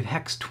values. So we have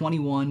hex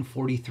 21,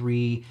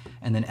 43,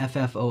 and then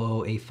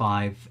FF00,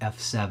 A5,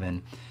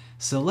 F7.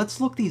 So let's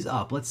look these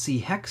up. Let's see,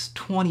 hex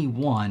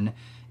 21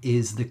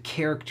 is the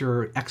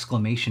character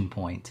exclamation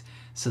point.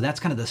 So that's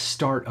kind of the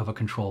start of a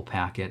control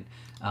packet.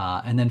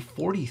 And then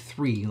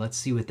 43, let's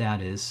see what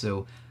that is.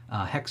 So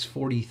hex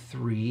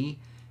 43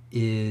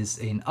 is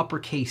an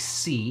uppercase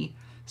C,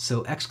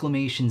 so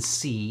exclamation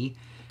C.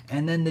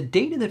 And then the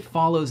data that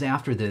follows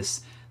after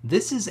this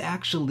is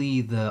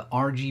actually the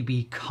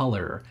RGB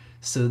color.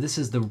 So this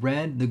is the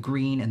red, the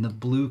green, and the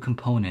blue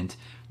component.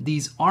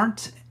 These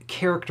aren't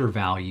character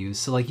values.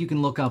 So like you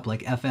can look up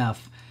like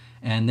FF,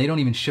 and they don't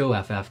even show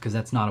FF because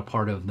that's not a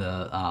part of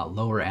the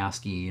lower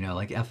ASCII.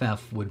 Like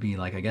FF would be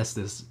like, I guess,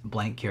 this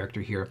blank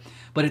character here.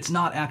 But it's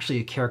not actually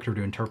a character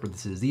to interpret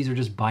this as. These are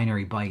just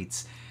binary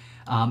bytes.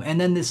 And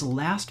then this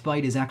last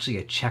byte is actually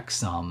a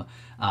checksum,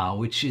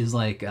 which is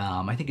like,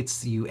 I think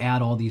it's you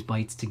add all these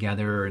bytes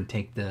together and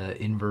take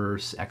the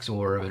inverse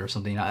XOR of it or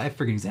something. I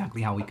forget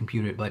exactly how we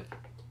compute it, but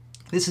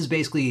this is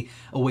basically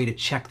a way to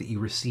check that you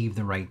receive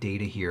the right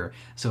data here.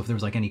 So if there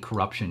was like any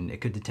corruption,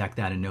 it could detect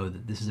that and know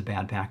that this is a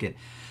bad packet.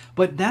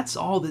 But that's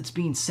all that's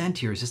being sent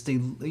here. It's just a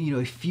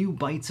few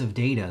bytes of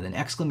data, an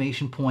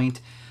exclamation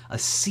point, a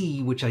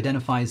C, which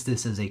identifies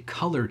this as a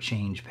color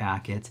change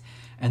packet,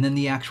 and then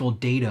the actual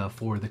data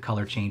for the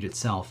color change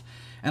itself.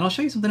 And I'll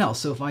show you something else.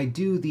 So if I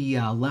do the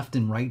left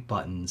and right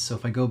buttons, so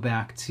if I go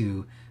back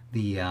to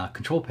the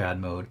control pad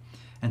mode,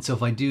 and so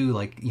if I do,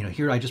 like,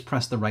 here I just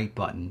pressed the right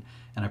button,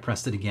 and I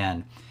pressed it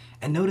again,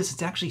 and notice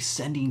it's actually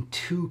sending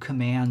two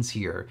commands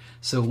here.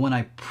 So when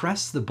I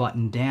press the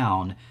button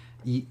down,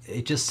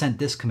 it just sent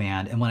this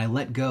command, and when I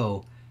let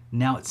go,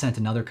 now it sent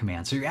another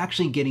command. So you're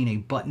actually getting a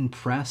button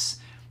press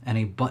and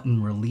a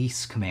button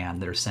release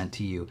command that are sent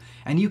to you.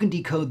 And you can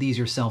decode these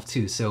yourself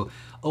too. So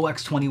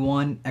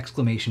OX21,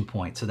 exclamation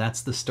point. So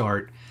that's the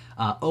start.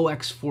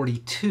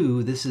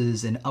 OX42, this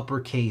is an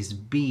uppercase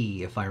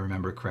B, if I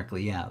remember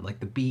correctly. Yeah,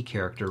 like the B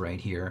character right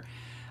here.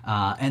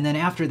 And then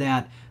after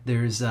that,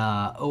 there's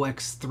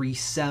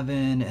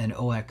OX37 and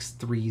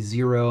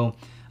OX30.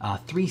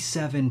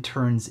 37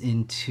 turns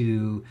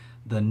into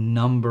the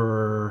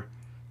number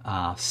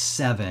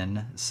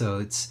 7. So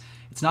it's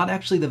not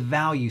actually the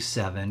value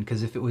 7,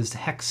 because if it was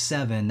hex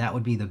 7, that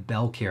would be the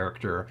bell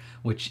character,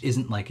 which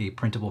isn't like a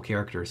printable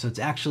character. So it's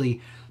actually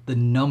the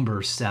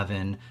number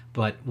 7,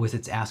 but with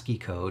its ASCII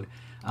code.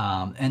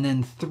 And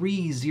then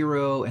 30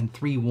 and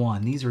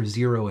 31, these are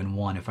 0 and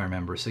 1 if I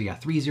remember. So yeah,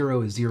 30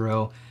 is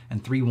 0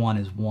 and 31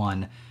 is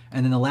 1.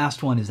 And then the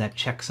last one is that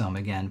checksum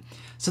again.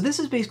 So this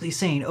is basically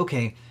saying,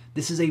 okay,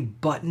 this is a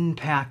button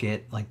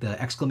packet, like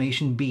the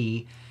exclamation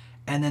B,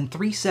 and then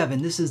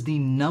 37, this is the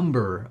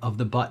number of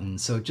the button.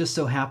 So it just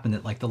so happened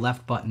that like the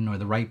left button or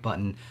the right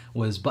button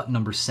was button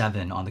number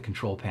 7 on the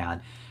control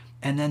pad.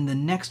 And then the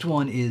next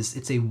one is,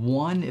 it's a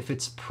 1 if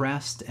it's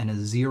pressed and a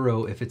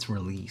 0 if it's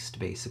released,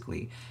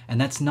 basically.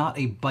 And that's not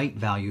a byte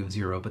value of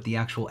 0, but the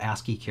actual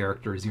ASCII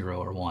character 0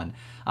 or 1.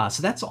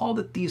 So that's all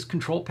that these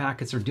control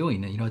packets are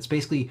doing. It's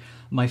basically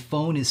my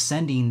phone is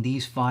sending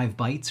these 5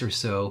 bytes or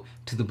so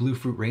to the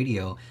Bluefruit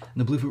radio,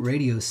 and the Bluefruit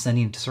radio is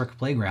sending it to Circuit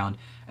Playground.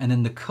 And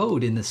then the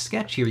code in the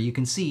sketch here, you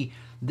can see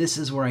this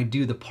is where I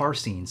do the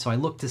parsing. So I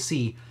look to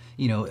see,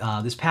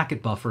 this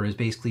packet buffer is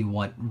basically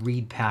what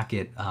read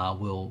packet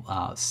will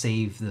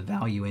save the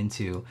value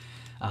into.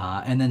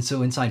 And then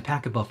so inside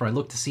packet buffer, I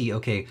look to see,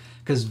 okay,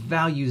 because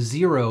value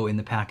 0 in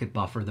the packet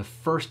buffer, the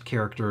first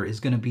character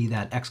is going to be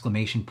that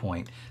exclamation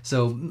point.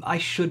 So I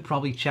should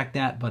probably check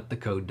that, but the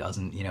code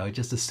doesn't, it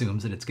just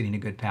assumes that it's getting a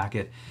good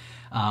packet.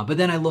 But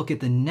then I look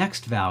at the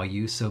next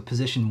value, so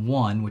position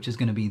 1, which is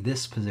going to be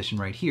this position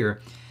right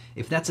here.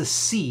 If that's a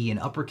C, an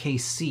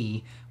uppercase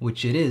C,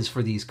 which it is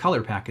for these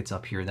color packets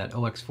up here, that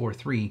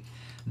OX43,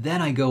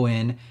 then I go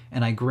in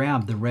and I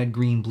grab the red,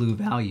 green, blue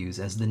values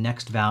as the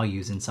next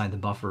values inside the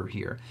buffer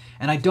here.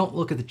 And I don't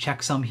look at the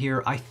checksum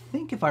here. I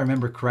think if I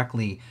remember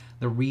correctly,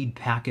 the read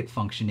packet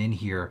function in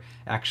here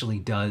actually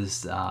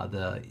does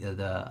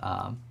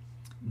the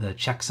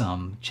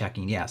checksum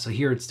checking. Yeah, so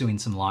here it's doing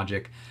some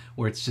logic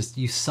where it's just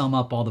you sum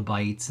up all the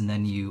bytes and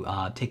then you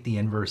take the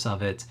inverse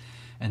of it,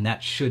 and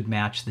that should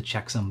match the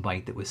checksum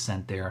byte that was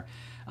sent there.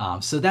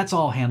 So that's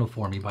all handled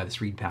for me by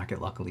this read packet,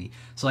 luckily.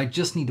 So I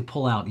just need to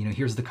pull out,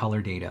 here's the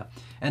color data.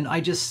 And I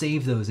just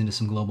save those into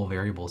some global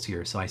variables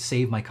here. So I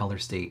save my color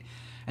state.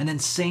 And then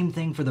same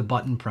thing for the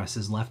button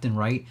presses left and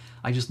right.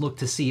 I just look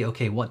to see,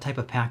 okay, what type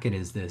of packet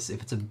is this?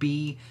 If it's a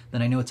B,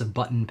 then I know it's a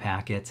button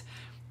packet.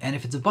 And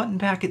if it's a button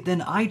packet,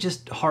 then I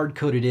just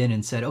hard-coded in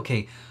and said,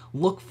 okay,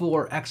 look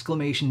for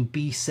exclamation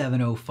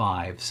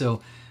B705.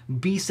 So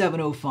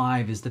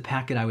B705 is the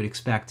packet I would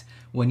expect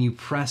when you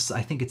press,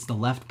 I think it's the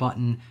left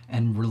button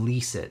and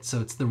release it. So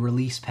it's the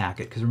release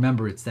packet, because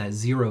remember, it's that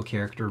 0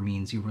 character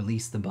means you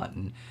release the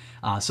button.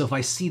 So if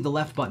I see the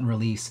left button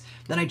release,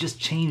 then I just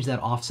change that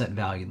offset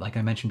value like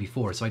I mentioned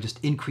before. So I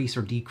just increase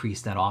or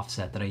decrease that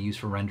offset that I use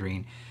for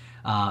rendering.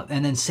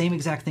 And then same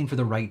exact thing for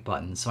the right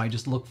button. So I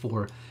just look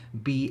for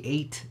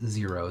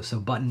B80. So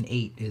button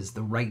 8 is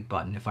the right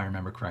button, if I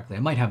remember correctly. I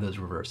might have those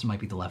reversed. It might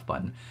be the left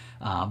button.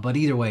 But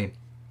either way,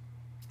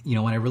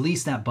 when I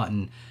release that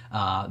button,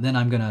 then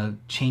I'm going to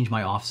change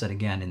my offset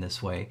again in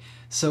this way.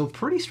 So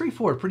pretty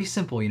straightforward, pretty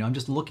simple. I'm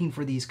just looking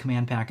for these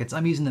command packets.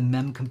 I'm using the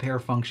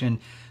memCompare function.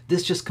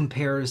 This just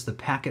compares the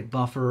packet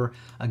buffer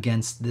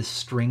against this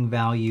string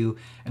value,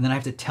 and then I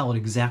have to tell it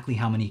exactly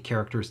how many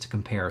characters to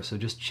compare. So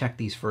just check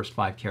these first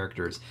 5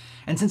 characters.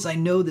 And since I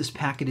know this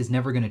packet is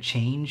never going to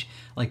change,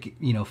 like,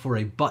 for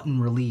a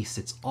button release,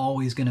 it's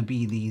always going to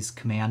be these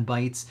command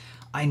bytes.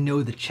 I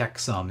know the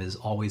checksum is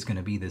always going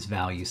to be this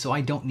value, so I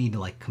don't need to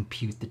like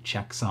compute the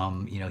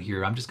checksum,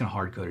 here. I'm just going to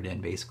hard code it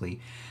in basically.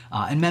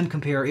 And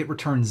memCompare, it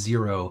returns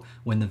 0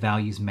 when the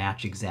values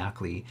match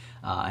exactly.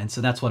 And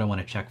so that's what I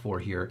want to check for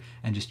here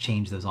and just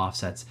change those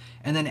offsets.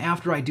 And then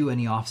after I do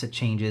any offset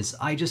changes,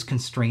 I just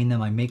constrain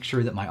them. I make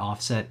sure that my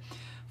offset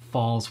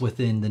falls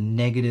within the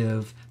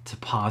negative to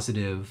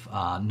positive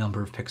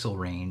number of pixel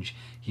range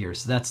here.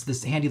 So that's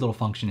this handy little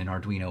function in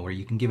Arduino where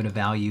you can give it a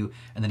value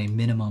and then a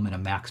minimum and a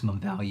maximum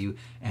value.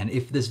 And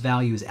if this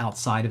value is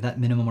outside of that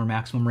minimum or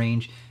maximum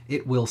range,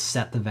 it will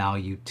set the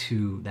value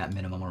to that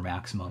minimum or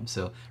maximum.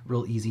 So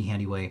real easy,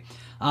 handy way.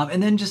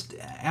 And then just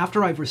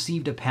after I've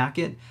received a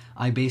packet,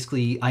 I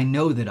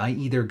know that I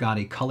either got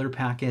a color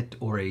packet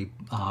or a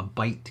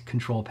byte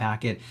control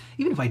packet.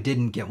 Even if I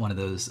didn't get one of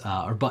those,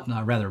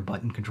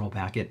 button control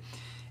packet,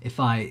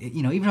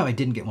 even if I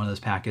didn't get one of those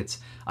packets,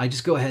 I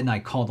just go ahead and I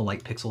call the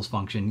lightPixels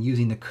function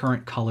using the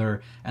current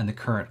color and the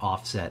current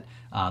offset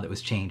that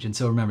was changed. And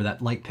so remember that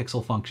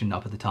lightPixel function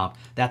up at the top,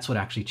 that's what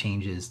actually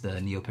changes the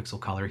NeoPixel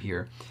color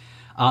here.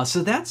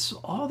 So that's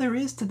all there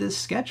is to this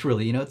sketch,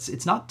 really.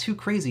 It's not too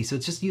crazy. So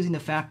it's just using the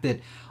fact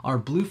that our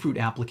Bluefruit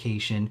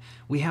application,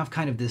 we have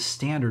kind of this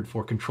standard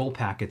for control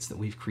packets that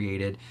we've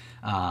created,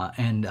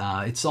 and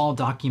it's all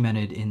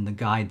documented in the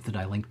guide that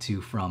I linked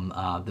to from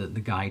the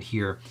guide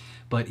here.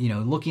 But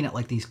looking at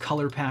like these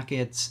color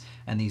packets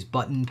and these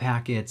button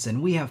packets,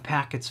 and we have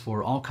packets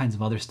for all kinds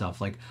of other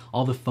stuff, like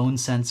all the phone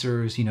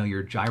sensors,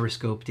 your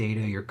gyroscope data,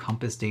 your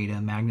compass data,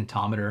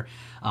 magnetometer,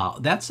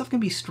 that stuff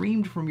can be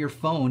streamed from your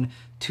phone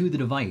to the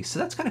device. So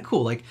that's kind of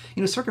cool. Like,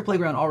 Circuit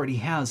Playground already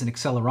has an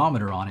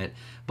accelerometer on it,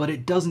 but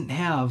it doesn't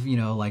have,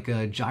 like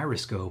a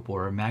gyroscope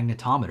or a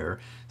magnetometer.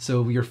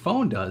 So your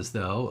phone does,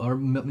 though, or,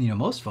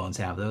 most phones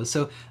have those.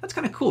 So that's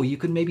kind of cool. You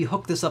could maybe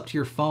hook this up to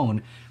your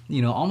phone,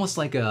 almost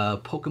like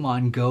a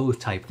Pokemon Go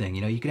type thing.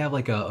 You could have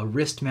like a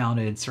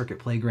wrist-mounted Circuit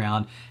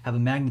Playground, have a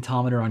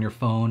magnetometer on your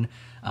phone,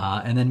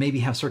 and then maybe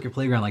have Circuit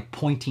Playground like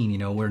pointing,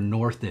 where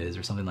north is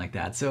or something like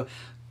that. So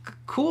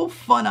cool,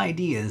 fun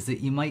ideas that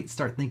you might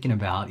start thinking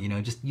about,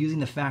 just using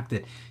the fact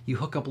that you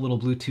hook up a little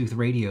Bluetooth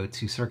radio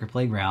to Circuit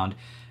Playground,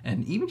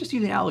 and even just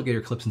using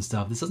alligator clips and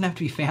stuff. This doesn't have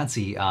to be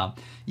fancy.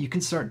 You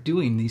can start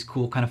doing these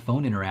cool kind of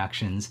phone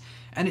interactions,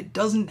 and it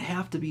doesn't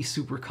have to be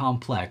super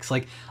complex.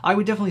 Like, I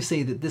would definitely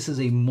say that this is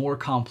a more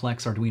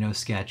complex Arduino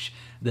sketch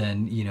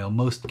than,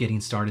 most getting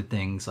started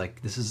things.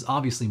 Like, this is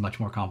obviously much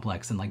more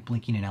complex than like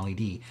blinking an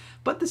LED,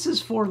 but this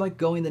is for like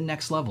going the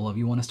next level if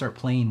you want to start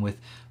playing with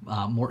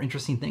more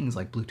interesting things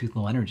like Bluetooth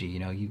Low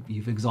Energy.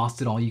 You've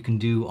exhausted all you can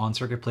do on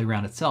Circuit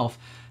Playground itself.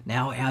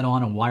 Now add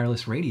on a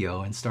wireless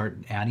radio and start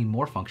adding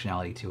more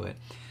functionality to it.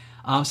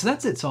 So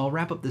that's it. So I'll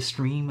wrap up the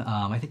stream.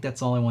 I think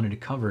that's all I wanted to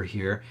cover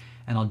here.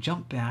 And I'll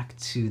jump back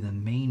to the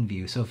main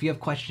view. So if you have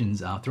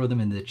questions, throw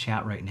them into the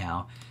chat right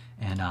now.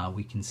 And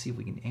we can see if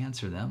we can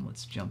answer them.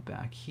 Let's jump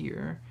back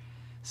here.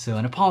 So,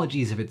 and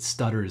apologies if it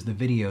stutters. The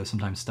video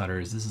sometimes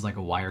stutters. This is like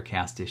a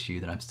Wirecast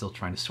issue that I'm still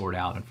trying to sort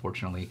out,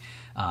 unfortunately.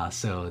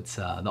 So it's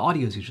the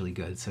audio is usually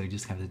good, so you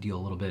just have to deal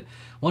a little bit.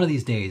 One of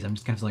these days, I'm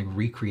just going to like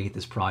recreate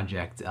this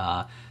project.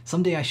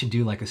 Someday I should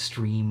do like a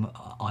stream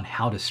on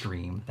how to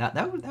stream.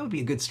 That would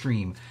be a good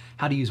stream.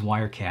 How to use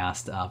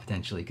Wirecast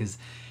potentially, because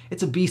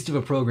it's a beast of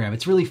a program.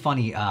 It's really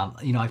funny.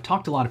 You know, I've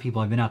talked to a lot of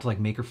people. I've been out to like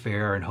Maker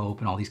Faire and Hope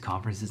and all these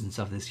conferences and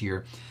stuff this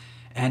year,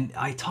 and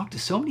I talked to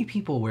so many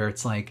people where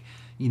it's like,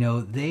 you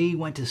know, they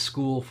went to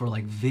school for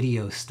like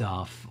video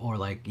stuff or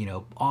like, you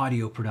know,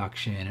 audio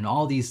production and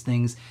all these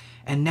things.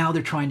 And now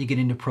they're trying to get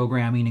into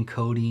programming and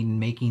coding and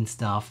making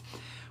stuff.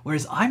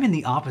 Whereas I'm in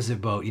the opposite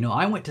boat. You know,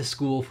 I went to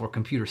school for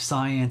computer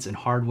science and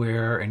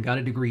hardware and got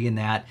a degree in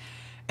that.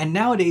 And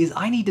nowadays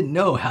I need to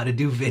know how to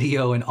do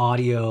video and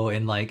audio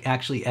and like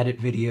actually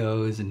edit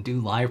videos and do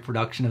live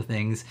production of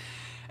things.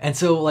 And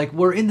so like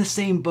we're in the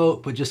same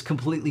boat, but just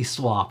completely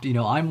swapped. You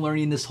know, I'm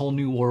learning this whole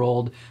new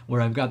world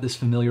where I've got this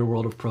familiar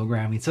world of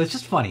programming. So it's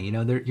just funny, you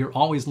know, you're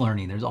always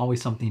learning. There's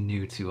always something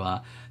new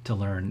to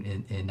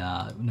learn in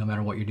no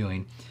matter what you're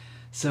doing.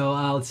 So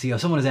let's see.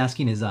 Someone is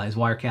asking, is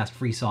Wirecast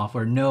free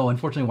software? No,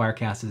 unfortunately,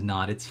 Wirecast is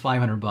not. It's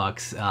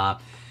 $500.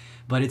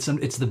 But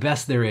it's the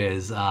best there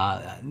is.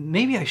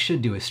 Maybe I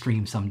should do a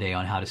stream someday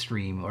on how to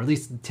stream, or at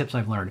least tips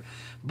I've learned.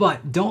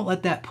 But don't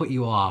let that put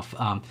you off.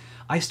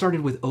 I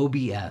started with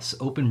OBS,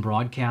 Open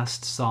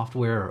Broadcast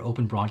Software, or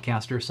Open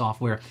Broadcaster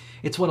Software.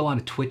 It's what a lot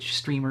of Twitch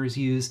streamers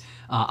use.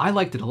 I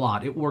liked it a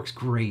lot. It works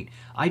great.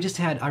 I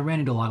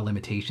ran into a lot of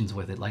limitations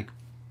with it. Like,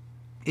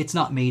 it's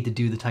not made to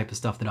do the type of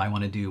stuff that I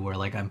want to do, where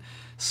like I'm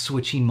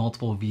switching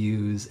multiple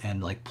views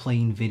and like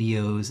playing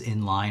videos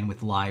in line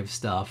with live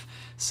stuff.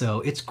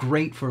 So it's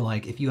great for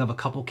like if you have a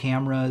couple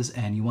cameras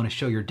and you want to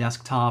show your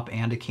desktop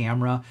and a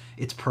camera,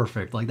 it's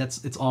perfect. Like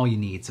it's all you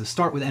need. So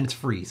start with, and it's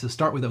free. So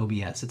start with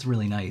OBS. It's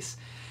really nice.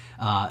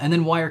 And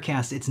then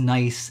Wirecast, it's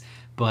nice,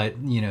 but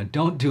you know,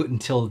 don't do it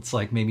until it's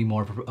like maybe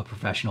more of a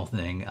professional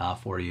thing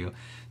for you.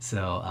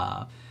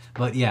 So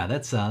but yeah,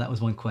 that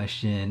was one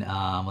question.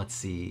 Let's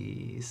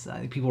see.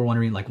 So people were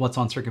wondering like what's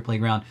on Circuit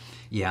Playground.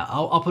 Yeah,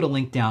 I'll put a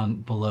link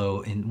down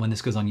below when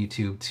this goes on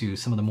YouTube to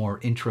some of the more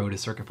intro to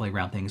Circuit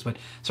Playground things. But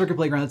Circuit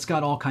Playground, it's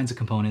got all kinds of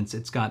components.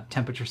 It's got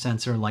temperature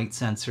sensor, light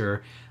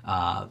sensor,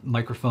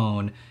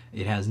 microphone.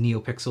 It has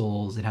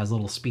NeoPixels. It has a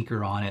little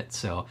speaker on it.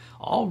 So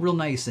all real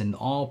nice and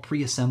all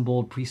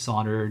pre-assembled,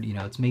 pre-soldered. You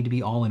know, it's made to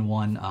be all in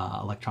one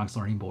electronics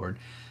learning board.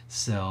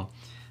 So.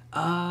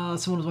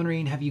 Someone was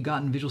wondering, have you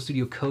gotten Visual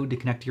Studio Code to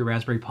connect to your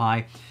Raspberry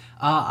Pi?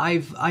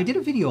 I did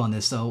a video on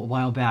this a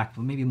while back,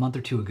 maybe a month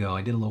or two ago.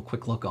 I did a little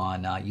quick look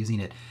on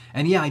using it.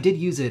 And yeah, I did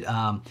use it.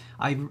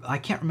 I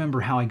can't remember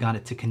how I got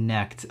it to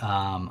connect.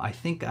 I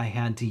think I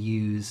had to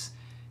use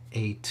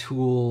a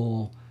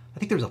tool. I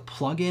think there's a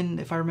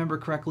plugin, if I remember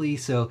correctly.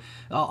 So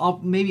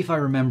maybe if I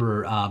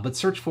remember, but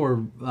search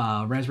for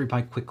Raspberry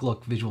Pi Quick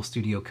Look Visual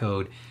Studio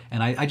Code,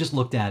 and I just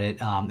looked at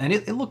it, and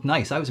it looked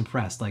nice. I was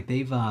impressed. Like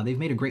they've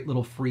made a great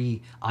little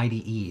free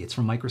IDE. It's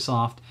from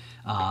Microsoft,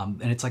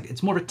 and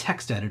it's more of a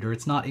text editor.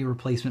 It's not a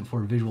replacement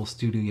for Visual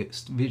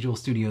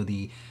Studio,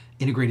 the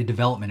integrated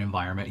development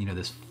environment. You know,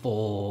 this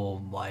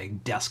full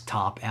like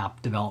desktop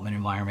app development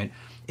environment.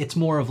 It's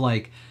more of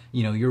like,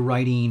 you know, you're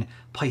writing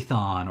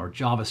Python or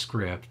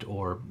JavaScript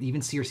or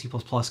even C or C++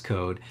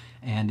 code,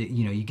 and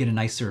you know, you get a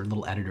nicer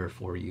little editor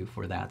for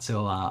that.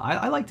 So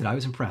I liked it. I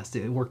was impressed.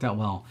 It worked out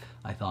well,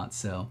 I thought.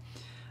 So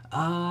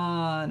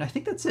and I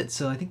think that's it.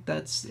 So I think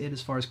that's it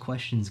as far as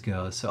questions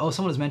go. So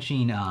someone was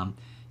mentioning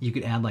you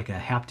could add like a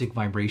haptic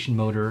vibration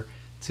motor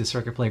to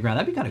Circuit Playground.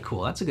 That'd be kind of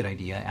cool. That's a good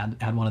idea.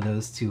 Add one of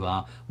those to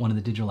one of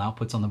the digital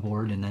outputs on the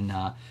board, and then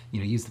you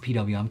know, use the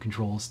PWM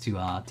controls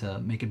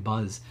to make it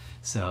buzz.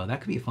 So that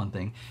could be a fun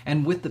thing.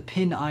 And with the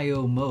pin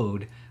IO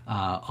mode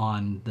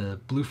on the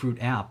Bluefruit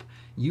app,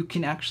 you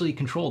can actually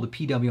control the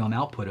PWM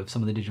output of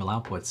some of the digital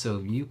outputs. So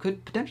you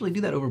could potentially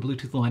do that over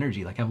Bluetooth Low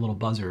Energy, like have a little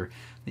buzzer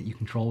that you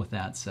control with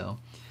that. So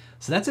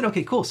that's it.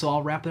 Okay, cool. So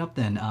I'll wrap it up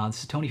then.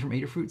 This is Tony from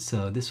Adafruit.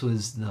 So this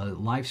was the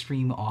live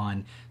stream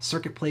on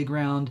Circuit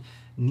Playground,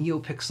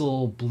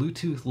 NeoPixel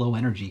Bluetooth Low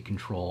Energy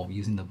control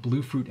using the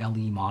Bluefruit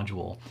LE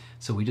module.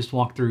 So we just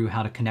walked through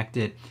how to connect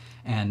it,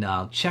 and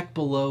check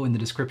below in the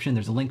description.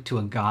 There's a link to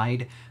a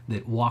guide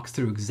that walks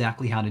through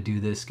exactly how to do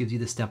this, gives you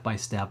the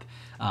step-by-step.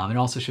 It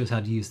also shows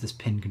how to use this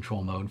pin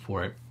control mode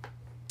for it.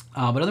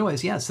 But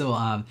otherwise, yeah,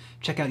 so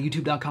check out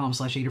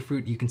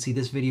youtube.com/Adafruit. You can see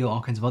this video,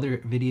 all kinds of other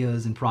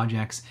videos and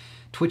projects.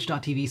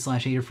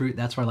 twitch.tv/Adafruit.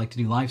 That's where I like to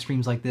do live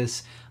streams like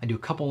this. I do a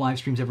couple live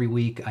streams every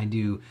week. I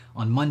do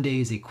on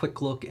Mondays a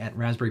quick look at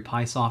Raspberry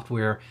Pi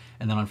software,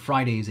 and then on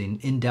Fridays an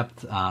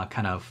in-depth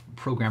kind of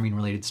programming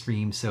related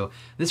stream. So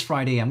this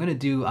Friday I'm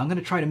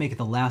gonna try to make it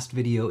the last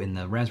video in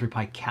the Raspberry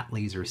Pi Cat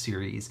Laser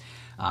series.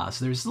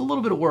 So there's a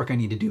little bit of work I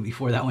need to do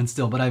before that one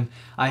still, but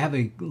I have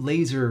a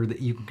laser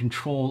that you can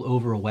control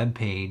over a web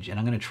page, and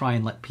I'm going to try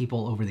and let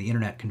people over the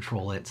internet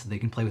control it so they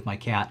can play with my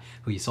cat,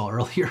 who you saw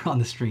earlier on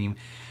the stream.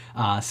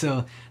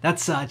 So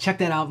that's check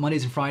that out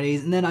Mondays and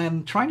Fridays, and then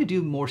I'm trying to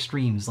do more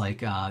streams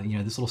like you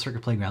know, this little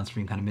Circuit Playground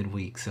stream kind of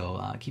midweek.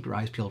 So keep your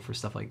eyes peeled for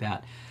stuff like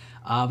that.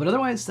 But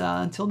otherwise,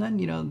 until then,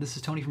 you know, this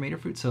is Tony from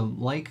Adafruit. So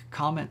like,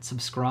 comment,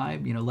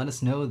 subscribe, you know, let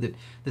us know that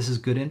this is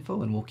good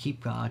info, and we'll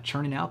keep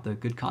churning out the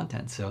good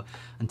content. So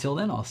until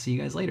then, I'll see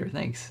you guys later.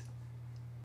 Thanks.